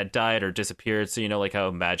had died or disappeared. So, you know, like how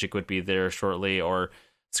Magic would be there shortly, or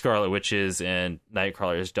Scarlet Witches and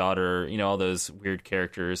Nightcrawler's daughter, you know, all those weird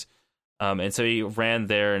characters. And so he ran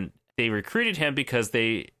there, and they recruited him because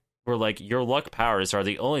they were like, your luck powers are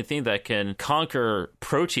the only thing that can conquer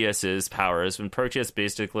Proteus's powers, when Proteus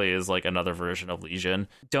basically is like another version of Legion.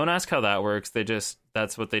 Don't ask how that works.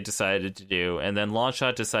 That's what they decided to do. And then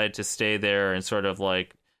Longshot decided to stay there and sort of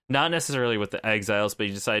like, not necessarily with the Exiles, but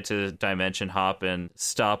he decided to dimension hop and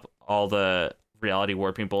stop all the reality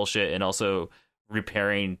warping bullshit and also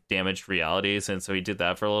repairing damaged realities. And so he did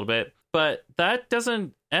that for a little bit. But that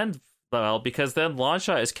doesn't end well, because then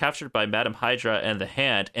Longshot is captured by Madame Hydra and the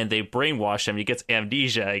Hand, and they brainwash him. He gets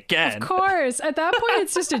amnesia again. Of course. At that point,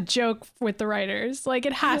 it's just a joke with the writers. Like,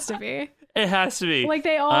 it has to be. It has to be. Like,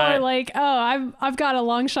 they all are like, oh, I've got a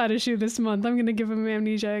Longshot issue this month. I'm going to give him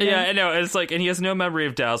amnesia again. Yeah, I know. It's like, and he has no memory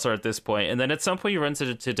of Dazzler at this point. And then at some point, he runs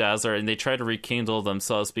into Dazzler, and they try to rekindle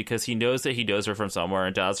themselves because he knows that he knows her from somewhere,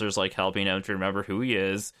 and Dazzler's like helping him to remember who he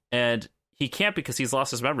is. And he can't because he's lost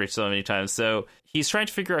his memory so many times. So he's trying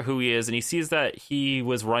to figure out who he is, and he sees that he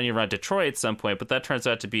was running around Detroit at some point, but that turns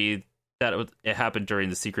out to be that it happened during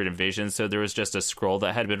the Secret Invasion. So there was just a scroll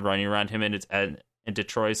that had been running around him in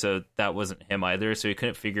Detroit, so that wasn't him either. So he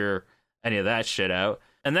couldn't figure any of that shit out.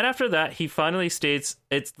 And then after that, he finally states,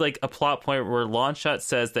 it's like a plot point where Longshot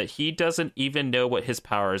says that he doesn't even know what his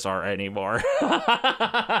powers are anymore.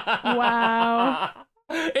 Wow.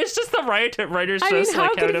 It's just the writers. I mean, just how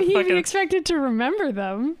like could having he a be fucking expected to remember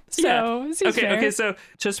them? So, yeah. seems fair. Okay, so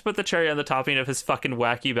just to put the cherry on the topping of his fucking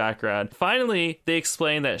wacky background, finally they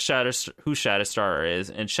explain that who Shatterstar is,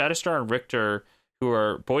 and Shatterstar and Richter, who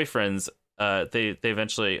are boyfriends, they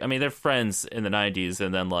eventually, I mean, they're friends in the 90s,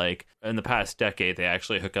 and then like in the past decade they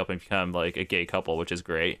actually hook up and become like a gay couple, which is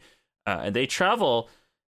great. And they travel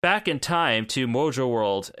back in time to Mojo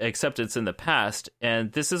World, except it's in the past,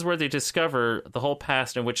 and this is where they discover the whole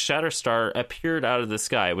past in which Shatterstar appeared out of the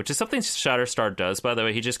sky, which is something Shatterstar does, by the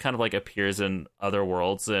way. He just kind of like appears in other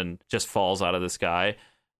worlds and just falls out of the sky.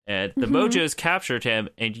 And the Mojos captured him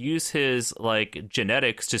and use his like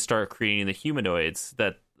genetics to start creating the humanoids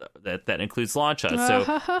that includes Longshot. So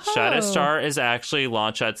Shatterstar is actually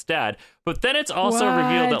Longshot's dad. But then it's also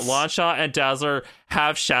revealed that Longshot and Dazzler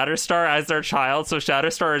have Shatterstar as their child. So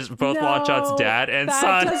Shatterstar is both Longshot's dad and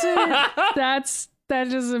son. That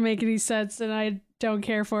doesn't make any sense, and I don't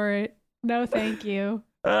care for it. No, thank you.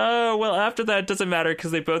 Oh, well, after that, it doesn't matter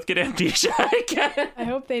because they both get amnesia again. I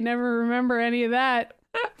hope they never remember any of that.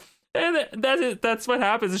 And that's what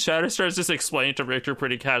happens. Shatterstar is just explaining to Richter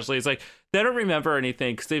pretty casually. He's like, they don't remember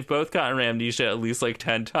anything because they've both gotten amnesia at least like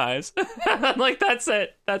 10 times. I'm like, that's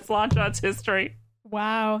it. That's Longshot's history.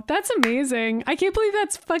 Wow, that's amazing. I can't believe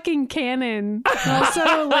that's fucking canon.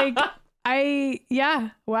 Also, like,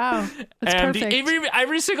 wow, that's perfect.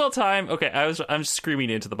 Every single time, okay, I'm screaming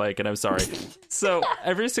into the mic and I'm sorry. So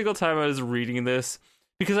every single time I was reading this,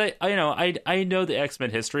 because I know the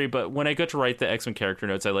X-Men history, but when I go to write the X-Men character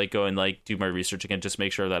notes, I like go and like do my research again, just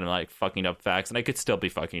make sure that I'm like fucking up facts, and I could still be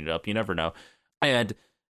fucking it up. You never know. And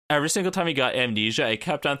every single time he got amnesia, I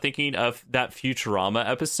kept on thinking of that Futurama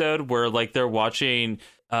episode where like they're watching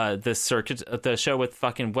the show with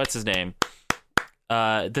fucking what's his name,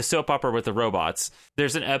 the soap opera with the robots.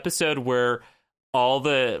 There's an episode where all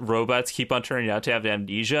the robots keep on turning out to have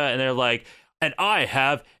amnesia, and they're like, and I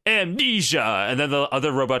have amnesia. And then the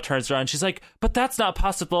other robot turns around and she's like, but that's not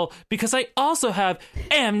possible because I also have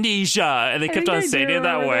amnesia. And they kept on saying it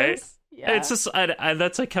that way. Yeah. It's just,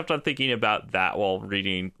 I kept on thinking about that while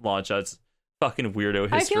reading Longshot's fucking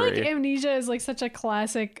weirdo history. I feel like amnesia is like such a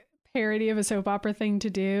classic parody of a soap opera thing to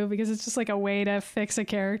do because it's just like a way to fix a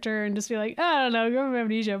character and just be like, I don't know, go with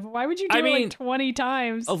amnesia. But why would you do it like 20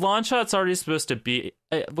 times? A Longshot's already supposed to be,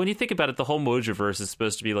 when you think about it, the whole Mojoverse is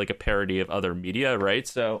supposed to be like a parody of other media, right?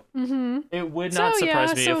 So it would not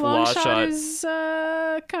surprise me if Longshot is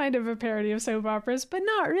kind of a parody of soap operas, but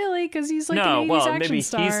not really because he's like an 80s action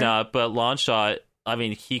star. Maybe he's not, but Longshot, I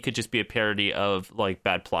mean, he could just be a parody of like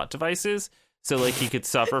bad plot devices. So, like, he could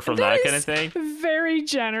suffer from that kind of thing. Very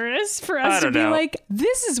generous for us to be like,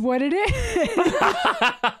 this is what it is.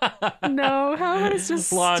 No, how about it's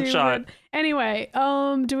just Longshot. Anyway,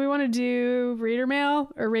 do we want to do reader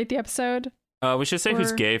mail or rate the episode? We should say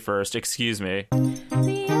who's gay first. Excuse me.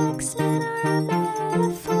 The X-Men are a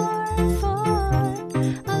metaphor for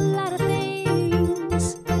a lot of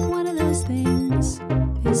things, but one of those things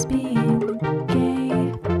is being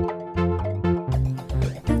gay.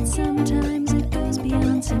 That sometimes it goes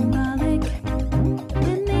beyond symbolic.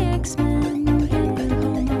 When the X-Men get real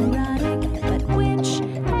homoerotic, but which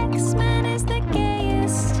X-Men is the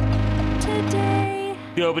gayest today?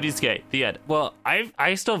 Nobody's gay. The end. Well,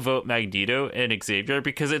 I still vote Magneto and Xavier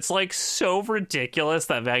because it's like so ridiculous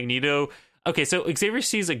that Magneto. Okay, so Xavier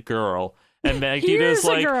sees a girl and Magneto's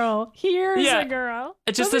like, Here's a girl.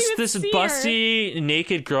 It's just this busty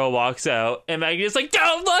naked girl walks out and Magneto's like,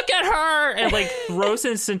 don't look at her, and like throws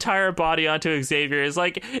his entire body onto Xavier. Is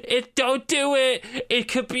like, don't do it. It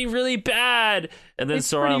could be really bad. And then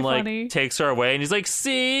Sauron like takes her away and he's like,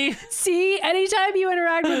 see, anytime you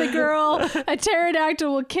interact with a girl, a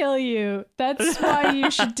pterodactyl will kill you. That's why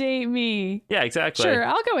you should date me. Yeah, exactly. Sure,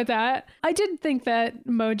 I'll go with that. I did think that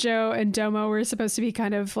Mojo and Domo were supposed to be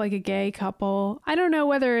kind of like a gay couple. I don't know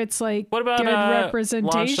whether it's like what about good representation.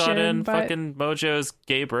 Longshot and but... fucking Mojo's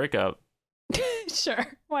gay breakup. Sure,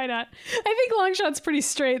 why not? I think Longshot's pretty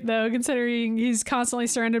straight though, considering he's constantly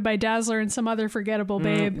surrounded by Dazzler and some other forgettable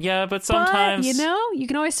babe. Yeah, but sometimes, you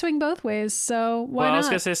can always swing both ways. So why not? I was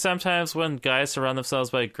gonna say sometimes when guys surround themselves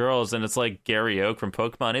by girls, and it's like Gary Oak from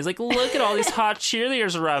Pokemon. He's like, look at all these hot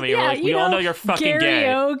cheerleaders around me. Yeah, we're like, we all know you're fucking Gary gay.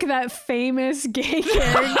 Gary Oak, that famous gay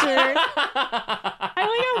character. I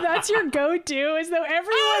like how that's your go-to, as though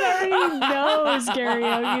everyone already knows Gary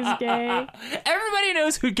Oak is gay. Everybody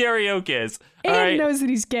knows who Gary Oak is. And knows that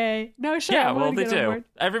he's gay. No, sure. Yeah, well, they do.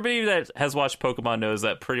 Everybody that has watched Pokemon knows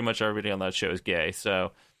that pretty much everybody on that show is gay.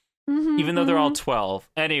 So even though they're all 12.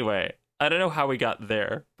 Anyway, I don't know how we got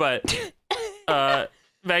there, but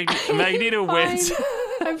Magneto wins.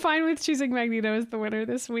 I'm fine with choosing Magneto as the winner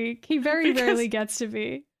this week. He very rarely gets to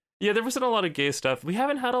be. Yeah, there wasn't a lot of gay stuff. We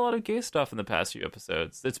haven't had a lot of gay stuff in the past few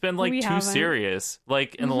episodes. It's been like too serious.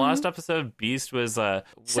 Like in the last episode, Beast was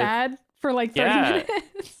sad for like 30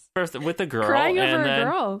 minutes. With the girl, crying over a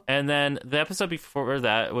girl, and then the episode before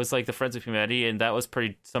that was like the Friends of Humanity, and that was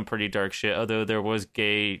some pretty dark shit. Although there was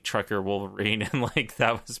gay trucker Wolverine, and like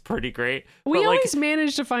that was pretty great. We always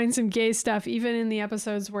manage to find some gay stuff, even in the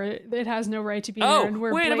episodes where it has no right to be there. And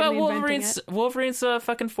we're wait about Wolverine's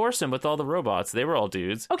fucking foursome with all the robots. They were all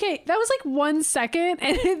dudes. Okay, that was like 1 second,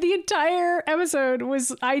 and the entire episode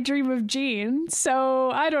was I Dream of Jean.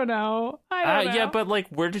 So I don't know. Yeah, but like,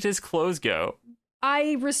 where did his clothes go?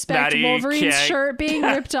 I respect Wolverine's shirt being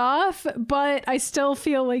ripped off, but I still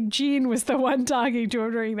feel like Jean was the one talking to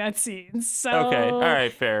him during that scene. So okay, all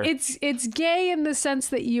right, fair. It's gay in the sense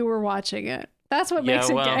that you were watching it. That's what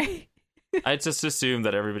makes it gay. I just assume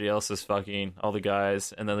that everybody else is fucking all the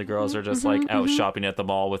guys, and then the girls are just like out shopping at the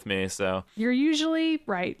mall with me. So you're usually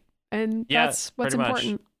right, and that's what's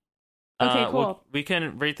important. Okay, cool. We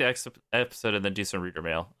can rate the episode and then do some reader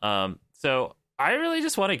mail. So I really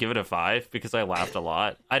just want to give it a 5 because I laughed a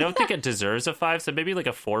lot. I don't think it deserves a 5, so maybe like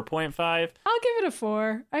a 4.5. I'll give it a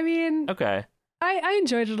 4. I mean, okay. I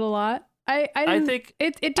enjoyed it a lot. I think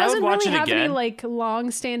it doesn't really have any like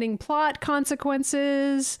long-standing plot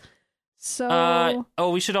consequences. So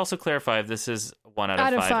we should also clarify if this is 1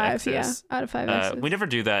 out of 5 X's. Yeah, out of 5 X's. We never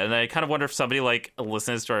do that, and I kind of wonder if somebody like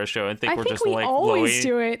listens to our show and think we're just we like always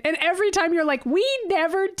do it, and every time you're like, we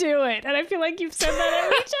never do it, and I feel like you've said that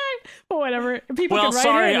every time. But whatever, people can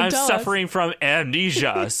write in and tell us. I'm suffering from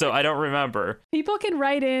amnesia, so I don't remember. People can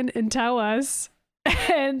write in and tell us,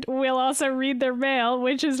 and we'll also read their mail,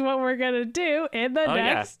 which is what we're gonna do in the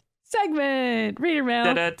next segment. Reader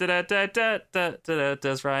mail.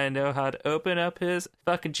 Does Ryan know how to open up his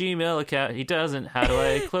fucking Gmail account? He doesn't. How do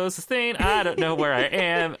I close this thing? I don't know where I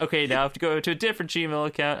am. Okay, now I have to go to a different Gmail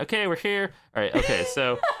account. Okay, we're here. All right, okay,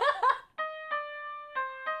 so...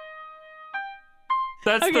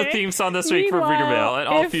 That's the theme song this week for Reader Mail and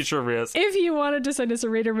all future reels. If you wanted to send us a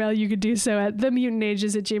Reader Mail, you could do so at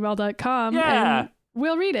themutantages@gmail.com. Yeah. And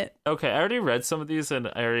we'll read it. Okay, I already read some of these and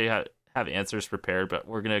I already have answers prepared, but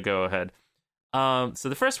we're going to go ahead. So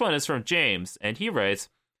the first one is from James, and he writes,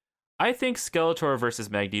 I think Skeletor versus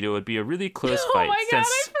Magneto would be a really close fight. Oh my god,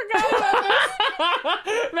 I forgot about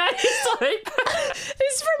this. Maggie's like...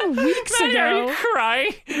 This is from weeks Maggie, ago. are you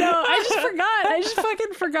crying? No, I just forgot. I just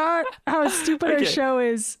fucking forgot how stupid our show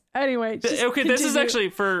is. Anyway, just okay, this is continue. actually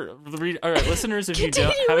for all right, listeners. If you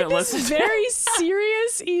Continue haven't with this listened, very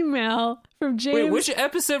serious email from James. wait, which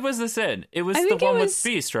episode was this in? It was I the think one it with was-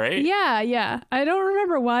 Beast, right? Yeah. I don't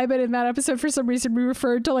remember why, but in that episode, for some reason, we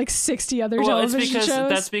referred to like 60 other Well, it's television because shows.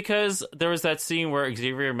 that's because there was that scene where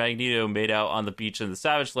Xavier and Magneto made out on the beach in the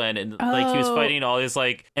Savage Land, and like he was Oh. fighting all these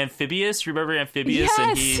like amphibious. Remember amphibious?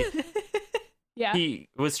 Yes. And yeah. he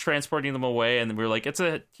was transporting them away, and we were like, it's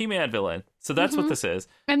a He-Man villain. So that's what this is.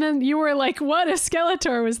 And then you were like, what if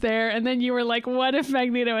Skeletor was there? And then you were like, what if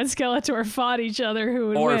Magneto and Skeletor fought each other? Who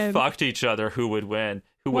would Or win? fucked each other. Who would win?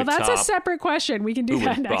 Who Well, would that's top? a separate question. We can do Who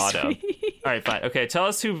that would next bottom? week. All right, fine. Okay, tell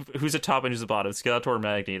us who's a top and who's a bottom, Skeletor or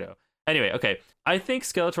Magneto. Anyway, okay. I think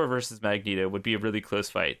Skeletor versus Magneto would be a really close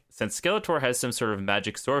fight, since Skeletor has some sort of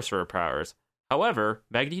magic sorcerer powers. However,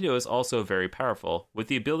 Magneto is also very powerful, with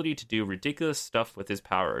the ability to do ridiculous stuff with his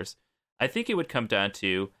powers. I think it would come down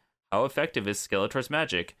to, how effective is Skeletor's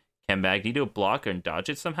magic? Can Magneto block and dodge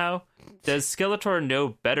it somehow? Does Skeletor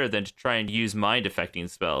know better than to try and use mind-affecting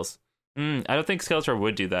spells? I don't think Skeletor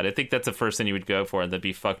would do that. I think that's the first thing he would go for and then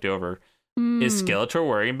be fucked over. Is Skeletor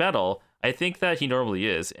wearing metal? I think that he normally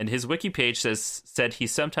is, and his wiki page said he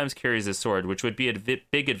sometimes carries a sword, which would be a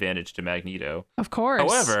big advantage to Magneto. Of course.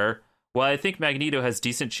 However, while I think Magneto has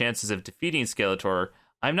decent chances of defeating Skeletor,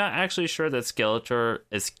 I'm not actually sure that Skeletor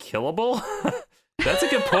is killable. That's a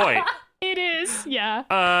good point. It is, yeah.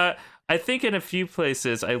 I think in a few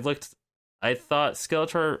places I thought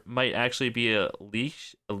Skeletor might actually be a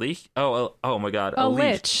leech. Oh my god, A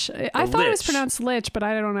leech. lich. I thought it was lich. pronounced lich, but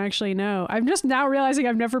I don't actually know. I'm just now realizing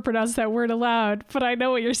I've never pronounced that word aloud, but I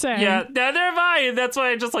know what you're saying. Yeah, neither have I. That's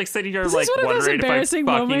why I'm just like sitting here This like is one of those wondering if I'm embarrassing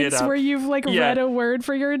fucking it moments up. where you've like Yeah. read a word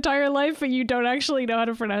for your entire life, but you don't actually know how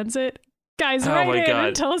to pronounce it. Guys, Oh write my in God.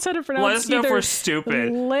 and tell us how to pronounce Let us know if either we're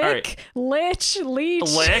stupid. lick, All right. lich, leech.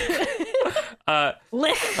 Lick.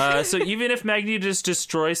 Lick. So even if Magneto just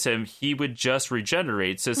destroys him, he would just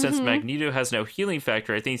regenerate. So since Magneto has no healing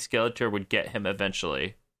factor, I think Skeletor would get him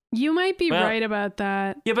eventually. You might be Well- right about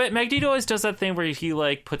that. Yeah, but Magneto always does that thing where he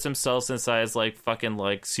like puts himself inside like fucking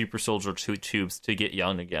like super soldier tubes to get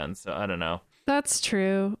young again. So I don't know. That's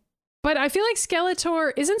true. But I feel like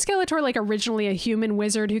isn't Skeletor like originally a human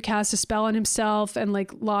wizard who cast a spell on himself and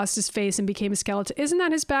like lost his face and became a skeleton? Isn't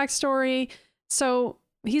that his backstory? So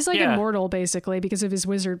he's like Yeah. immortal basically because of his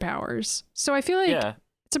wizard powers. So I feel like Yeah,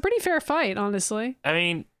 it's a pretty fair fight, honestly. I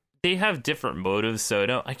mean they have different motives,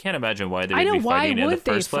 so I can't imagine why they I would know, be why fighting in the would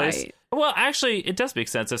they first place. fight? Well, actually, it does make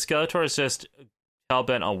sense. If Skeletor is just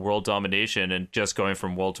hell-bent on world domination and just going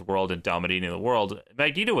from world to world and dominating the world,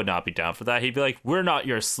 Magneto would not be down for that. He'd be like, we're not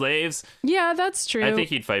your slaves. Yeah, that's true. I think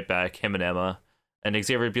he'd fight back, him and Emma. And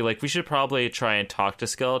Xavier would be like, we should probably try and talk to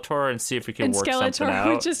Skeletor and see if we can and work something Skeletor out.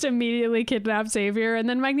 would just immediately kidnap Xavier, and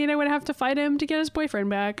then Magneto would have to fight him to get his boyfriend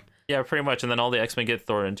back. Yeah, pretty much. And then all the X-Men get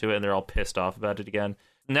thrown into it and they're all pissed off about it again.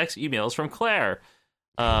 Next email is from Claire.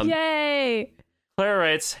 Yay! Claire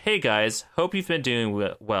writes, hey guys, hope you've been doing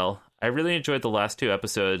well. I really enjoyed the last 2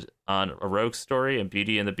 episodes on A Rogue Story and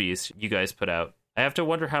Beauty and the Beast you guys put out. I have to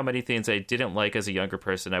wonder how many things I didn't like as a younger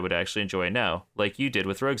person I would actually enjoy now, like you did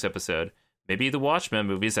with Rogue's episode. Maybe the Watchmen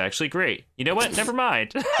movie is actually great. You know what? Never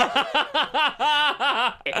mind. It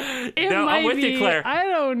No, might I'm with be. you, Claire. I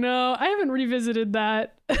don't know. I haven't revisited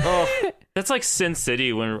that. Oh, that's like Sin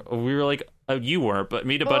City when we were like, you weren't, but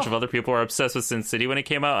me and a bunch of other people were obsessed with Sin City when it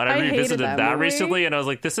came out, and I I hated revisited that that movie. recently, and I was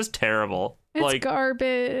like, this is terrible. It's like,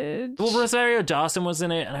 garbage. well, Rosario Dawson was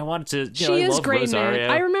in it, and I wanted to. You know, She I is love great Rosario. in it.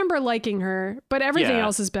 I remember liking her, but everything Yeah.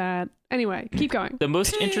 else is bad. Anyway, keep going. The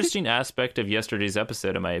most interesting aspect of yesterday's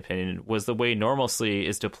episode, in my opinion, was the way normalcy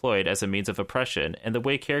is deployed as a means of oppression, and the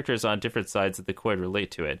way characters on different sides of the coin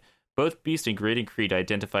relate to it. Both Beast and Grid and Creed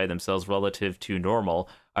identify themselves relative to normal,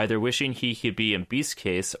 either wishing he could be in Beast's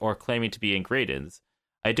case or claiming to be in Graydon's.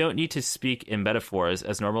 I don't need to speak in metaphors,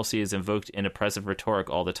 as normalcy is invoked in oppressive rhetoric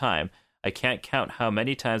all the time. I can't count how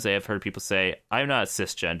many times I have heard people say, I'm not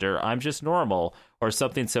cisgender, I'm just normal, or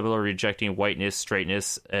something similar, rejecting whiteness,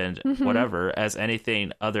 straightness, and whatever as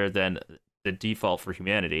anything other than the default for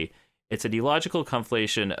humanity. It's an illogical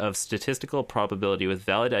conflation of statistical probability with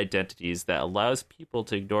valid identities that allows people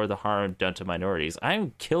to ignore the harm done to minorities.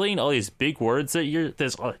 I'm killing all these big words that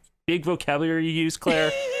this big vocabulary you use,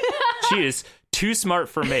 Claire. She is too smart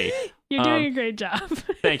for me. You're doing a great job.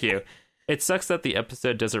 Thank you. It sucks that the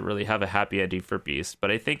episode doesn't really have a happy ending for Beast,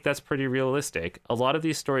 but I think that's pretty realistic. A lot of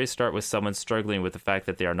these stories start with someone struggling with the fact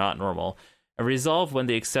that they are not normal, and resolve when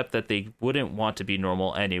they accept that they wouldn't want to be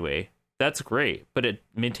normal anyway. That's great, but it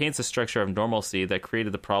maintains a structure of normalcy that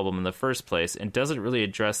created the problem in the first place and doesn't really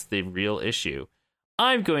address the real issue.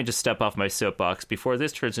 I'm going to step off my soapbox before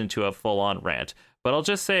this turns into a full-on rant, but I'll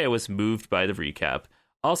just say I was moved by the recap.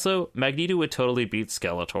 Also, Magneto would totally beat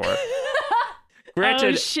Skeletor.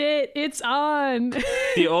 Granted, oh shit, it's on.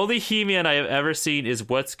 The only He-Man I have ever seen is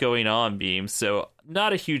What's Going On meme, so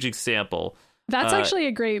not a huge example. That's actually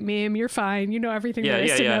a great meme. You're fine. You know everything there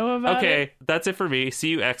is to know about it. Okay, that's it for me. See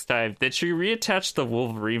you next time. Did she reattach the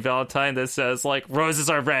Wolverine Valentine that says, like, roses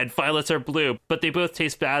are red, violets are blue, but they both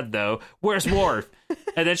taste bad, though. Where's Worf?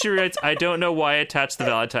 And then she writes, I don't know why I attached the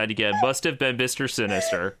Valentine again. Must have been Mr.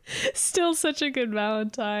 Sinister. Still such a good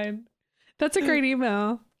Valentine. That's a great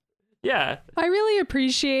email. Yeah. I really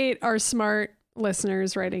appreciate our smart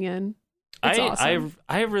listeners writing in. It's awesome.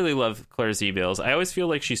 I really love Claire's emails. I always feel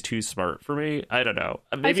like she's too smart for me. I don't know.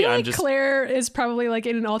 Maybe I feel I'm like just Claire is probably like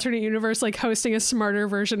in an alternate universe, like hosting a smarter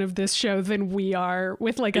version of this show than we are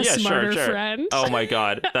with like a smarter friend. Oh my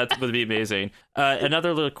God. That would be amazing.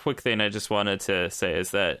 Another little quick thing I just wanted to say is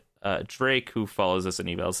that Drake, who follows us and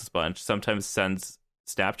emails us a bunch, sometimes sends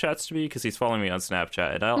Snapchats to me because he's following me on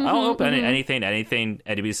Snapchat. And I'll open anything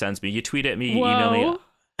anybody sends me. You tweet at me, you email me.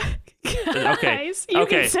 Guys, you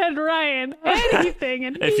can send Ryan anything,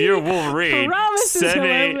 and if you're Wolverine, send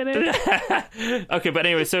me. Okay, but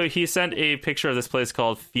anyway, so he sent a picture of this place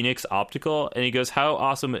called Phoenix Optical, and he goes, "How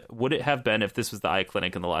awesome would it have been if this was the eye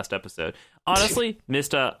clinic in the last episode?" Honestly,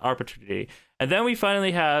 missed an opportunity. And then we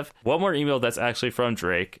finally have one more email that's actually from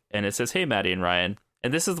Drake, and it says, "Hey, Maddie and Ryan."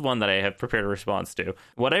 And this is the one that I have prepared a response to.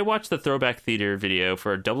 When I watched the Throwback Theater video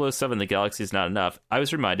for 007 The Galaxy's Not Enough, I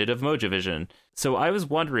was reminded of Mojovision. So I was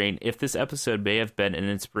wondering if this episode may have been an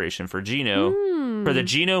inspiration for Geno, for the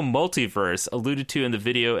Geno multiverse alluded to in the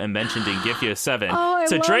video and mentioned in Gifio 7. Oh, I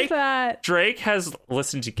so love that. Drake has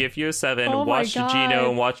listened to Gifio 7, watched God. Geno,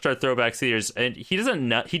 and watched our Throwback Theaters, and he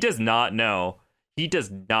does not know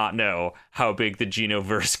how big the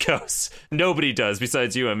Genoverse goes. Nobody does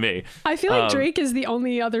besides you and me. I feel like Drake is the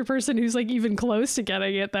only other person who's like even close to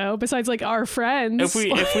getting it though, besides like our friends.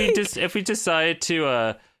 If we decide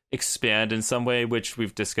to expand in some way, which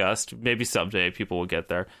we've discussed, maybe someday people will get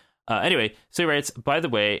there. Anyway, so he writes, by the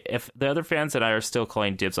way, if the other fans and I are still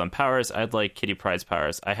calling dibs on powers, I'd like Kitty Pryde's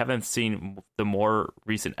powers. I haven't seen the more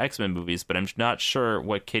recent X-Men movies, but I'm not sure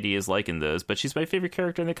what Kitty is like in those, but she's my favorite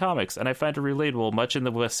character in the comics, and I find her relatable much in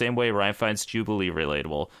the same way Ryan finds Jubilee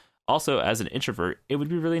relatable. Also, as an introvert, it would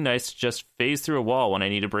be really nice to just phase through a wall when I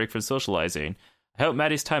need a break from socializing. I hope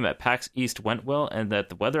Maddie's time at PAX East went well, and that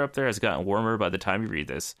the weather up there has gotten warmer by the time you read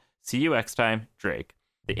this. See you next time, Drake.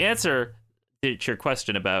 The answer to your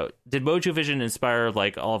question about did Mojovision inspire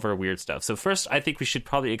like all of our weird stuff. So first, I think we should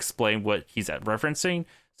probably explain what he's referencing.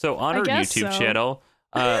 So on our YouTube channel,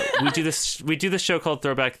 we do this show called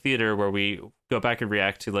Throwback Theater where we go back and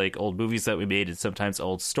react to like old movies that we made and sometimes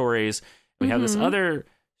old stories. We have this other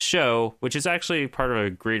show, which is actually part of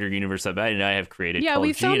a greater universe that Maddie and I have created. Yeah, called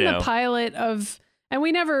we filmed Geno. the pilot of, and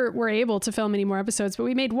we never were able to film any more episodes, but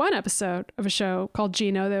we made one episode of a show called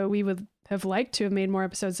Geno that we would have liked to have made more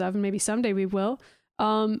episodes of, and maybe someday we will,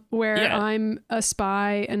 where I'm a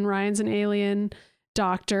spy and Ryan's an alien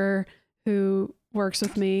doctor who works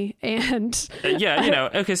with me, and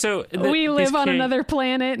okay, so we live on another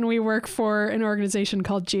planet and we work for an organization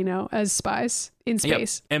called Geno as spies in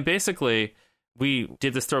space. And basically we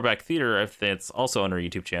did this Throwback Theater that's also on our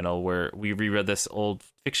YouTube channel where we reread this old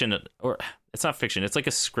fiction, or it's not fiction, it's like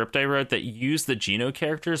a script I wrote that used the Geno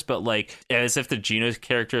characters, but like as if the Geno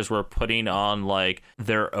characters were putting on like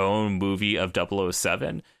their own movie of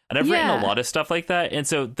 007. And I've written a lot of stuff like that. And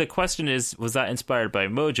so the question is, was that inspired by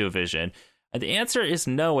Mojovision? And the answer is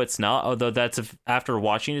no, it's not. Although after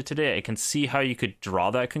watching it today, I can see how you could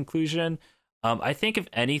draw that conclusion. I think if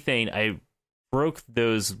anything, I broke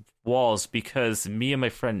those walls because me and my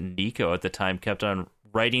friend Nico at the time kept on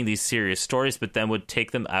writing these serious stories, but then would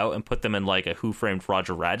take them out and put them in like a Who Framed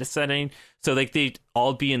Roger Rabbit setting. So like they'd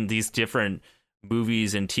all be in these different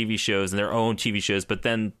movies and TV shows and their own TV shows, but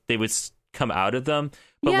then they would come out of them.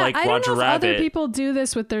 But yeah, like I Roger don't know if Rabbit, other people do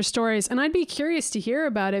this with their stories, and I'd be curious to hear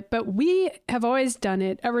about it. But we have always done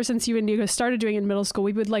it ever since you and Nico started doing it in middle school.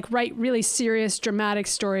 We would like write really serious, dramatic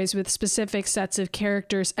stories with specific sets of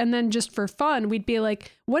characters, and then just for fun, we'd be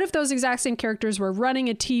like, "What if those exact same characters were running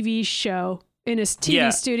a TV show in a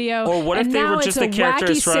TV studio? Or what if and they now were just it's the a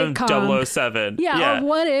characters wacky from sitcom. 007? Yeah, or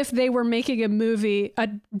what if they were making a movie, a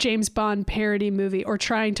James Bond parody movie, or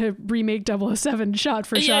trying to remake 007 shot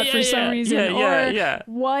for shot for some reason?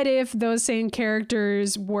 What if those same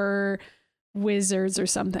characters were wizards or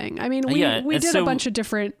something? I mean, we did a bunch of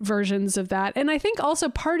different versions of that. And I think also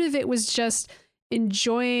part of it was just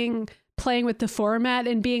enjoying playing with the format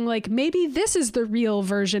and being like, maybe this is the real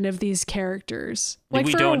version of these characters. Like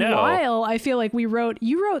we for don't a know. while, I feel like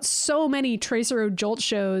you wrote so many Tracer Jolt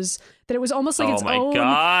shows that it was almost like its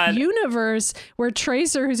own universe where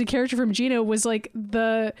Tracer, who's a character from Gino, was like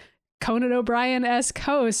the Conan O'Brien-esque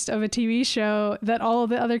host of a TV show that all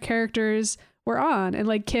of the other characters were on. And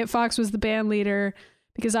like Kit Fox was the band leader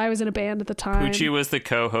because I was in a band at the time. Poochie was the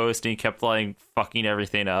co-host and he kept like fucking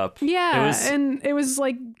everything up. Yeah, and it was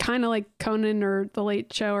like kind of like Conan or The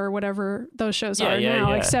Late Show or whatever those shows are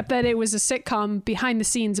now, except that it was a sitcom behind the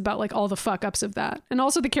scenes about like all the fuck ups of that. And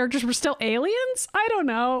also the characters were still aliens? I don't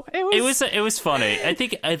know. It was funny. I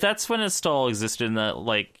think that's when it still existed in that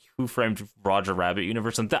like Who Framed Roger Rabbit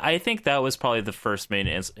universe. And I think that was probably the first main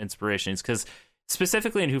inspirations, because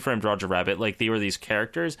specifically in Who Framed Roger Rabbit, like they were these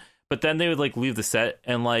characters, but then they would like leave the set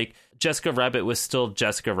and like Jessica Rabbit was still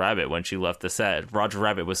Jessica Rabbit when she left the set. Roger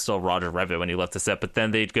Rabbit was still Roger Rabbit when he left the set, but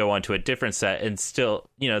then they'd go on to a different set and still,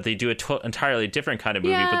 they do entirely different kind of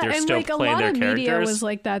movie, but they're still like playing their characters. A lot of media was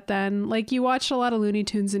like that then. Like you watched a lot of Looney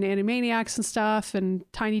Tunes and Animaniacs and stuff and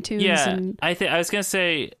Tiny Toons. Yeah, and I was going to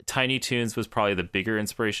say Tiny Toons was probably the bigger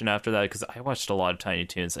inspiration after that, because I watched a lot of Tiny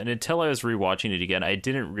Toons, and until I was rewatching it again, I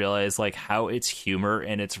didn't realize like how its humor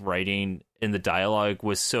and its writing in the dialogue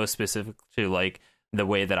was so specific to like the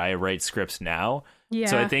way that I write scripts now. Yeah.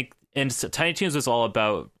 So I think, and Tiny Toons was all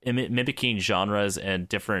about mimicking genres and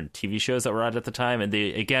different TV shows that were out at the time. And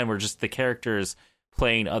they, again, were just the characters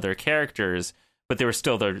playing other characters, but they were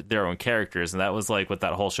still their own characters. And that was like what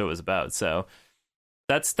that whole show was about. So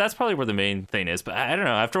that's probably where the main thing is. But I don't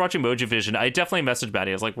know. After watching Mojovision, I definitely messaged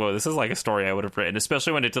Maddie. I was like, whoa, this is like a story I would have written,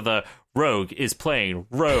 especially when it's the Rogue is playing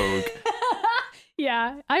Rogue.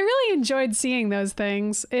 Yeah, I really enjoyed seeing those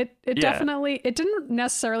things. It definitely, it didn't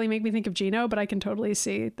necessarily make me think of Gino, but I can totally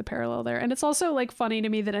see the parallel there. And it's also like funny to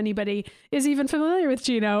me that anybody is even familiar with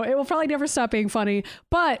Gino. It will probably never stop being funny.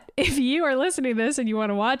 But if you are listening to this and you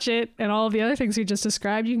want to watch it and all of the other things we just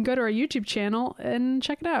described, you can go to our YouTube channel and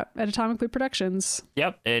check it out at Atomic Blue Productions.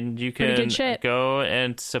 Yep, and you can go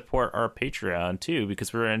and support our Patreon too,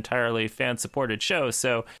 because we're an entirely fan-supported show.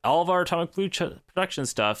 So all of our Atomic Blue production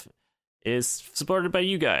stuff is supported by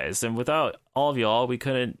you guys, and without all of y'all we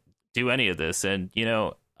couldn't do any of this. And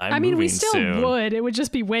I mean, we still soon. Would. It would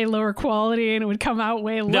just be way lower quality and it would come out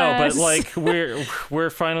way less. No, but like we're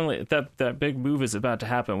finally that big move is about to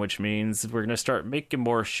happen, which means we're gonna start making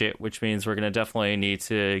more shit, which means we're gonna definitely need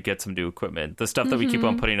to get some new equipment. The stuff that we keep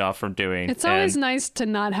on putting off from doing. It's always nice to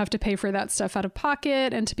not have to pay for that stuff out of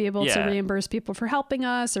pocket and to be able to reimburse people for helping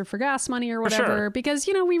us or for gas money or whatever. Because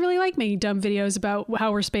we really like making dumb videos about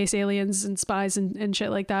how we're space aliens and spies and shit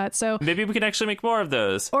like that. So maybe we can actually make more of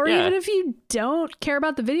those. Or even if you don't care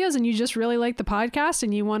about the videos and you just really like the podcast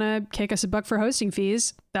and you want to kick us $1 for hosting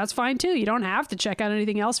fees, that's fine too. You don't have to check out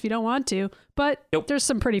anything else if you don't want to, but there's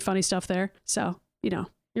some pretty funny stuff there. So, you're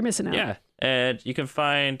missing out. Yeah. And you can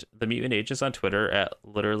find the Mutant Ages on Twitter at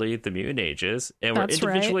literally the Mutant Ages. And we're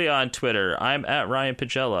individually on Twitter. I'm at Ryan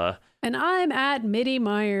Pagella. And I'm at Mitty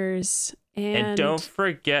Myers. And don't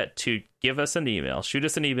forget to give us an email. Shoot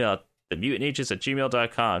us an email at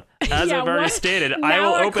themutantages@gmail.com. As I've already stated, I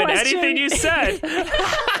will open anything you said.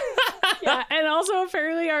 Yeah, and also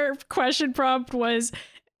apparently our question prompt was,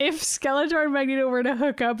 if Skeletor and Magneto were to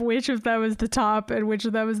hook up, which of them is the top and which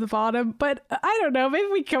of them is the bottom? But I don't know. Maybe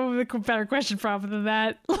we come up with a better question prompt than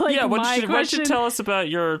that. Like why don't you tell us about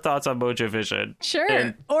your thoughts on Mojovision?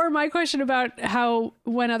 Sure. Or my question about how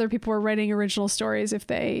when other people were writing original stories, if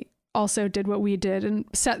they also did what we did and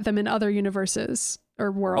set them in other universes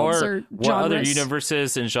or worlds or genres. What other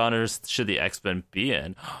universes and genres should the X-Men be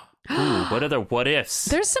in? Ooh, what other what ifs?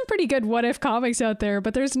 There's some pretty good what if comics out there,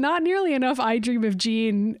 but there's not nearly enough I Dream of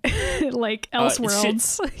Jean like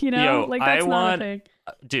Elseworlds. That's not a thing.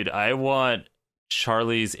 Dude, I want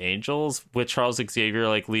Charlie's Angels with Charles Xavier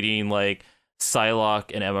like leading like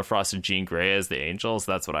Psylocke and Emma Frost and Jean Grey as the Angels.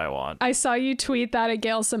 That's what I want. I saw you tweet that at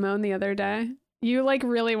Gail Simone the other day. You like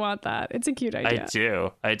really want that. It's a cute idea.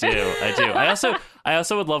 I do. I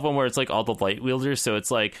also would love one where it's like all the light wielders. So it's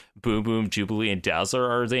like Boom Boom, Jubilee, and Dazzler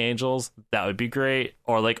are the angels. That would be great.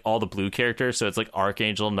 Or like all the blue characters. So it's like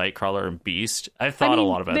Archangel, Nightcrawler, and Beast. I've thought a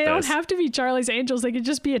lot about this. They don't have to be Charlie's Angels. They could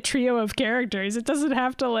just be a trio of characters. It doesn't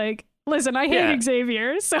have to like. Listen, I hate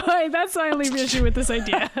Xavier, so that's my only issue with this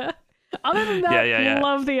idea. Other than that,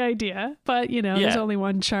 love the idea. But there's only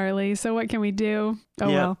one Charlie. So what can we do? Oh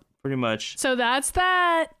well. Pretty much. So that's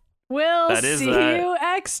that. We'll see you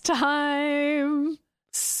next time.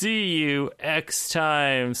 See you X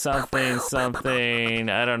time. Something.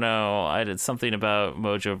 I don't know. I did something about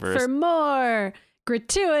Mojoverse. For more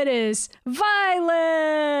gratuitous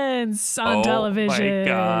violence on television. Oh my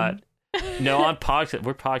God. No, we're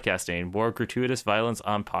podcasting. More gratuitous violence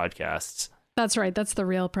on podcasts. That's right. That's the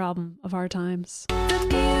real problem of our times. The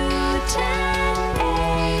mutant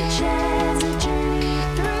age is a journey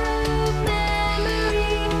through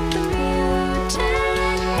memory. The mutant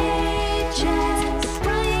ages,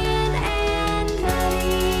 Brian and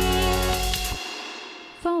Betty.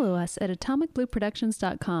 Follow us at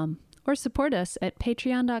atomicblueproductions.com or support us at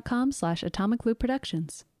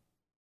patreon.com/atomicblueproductions.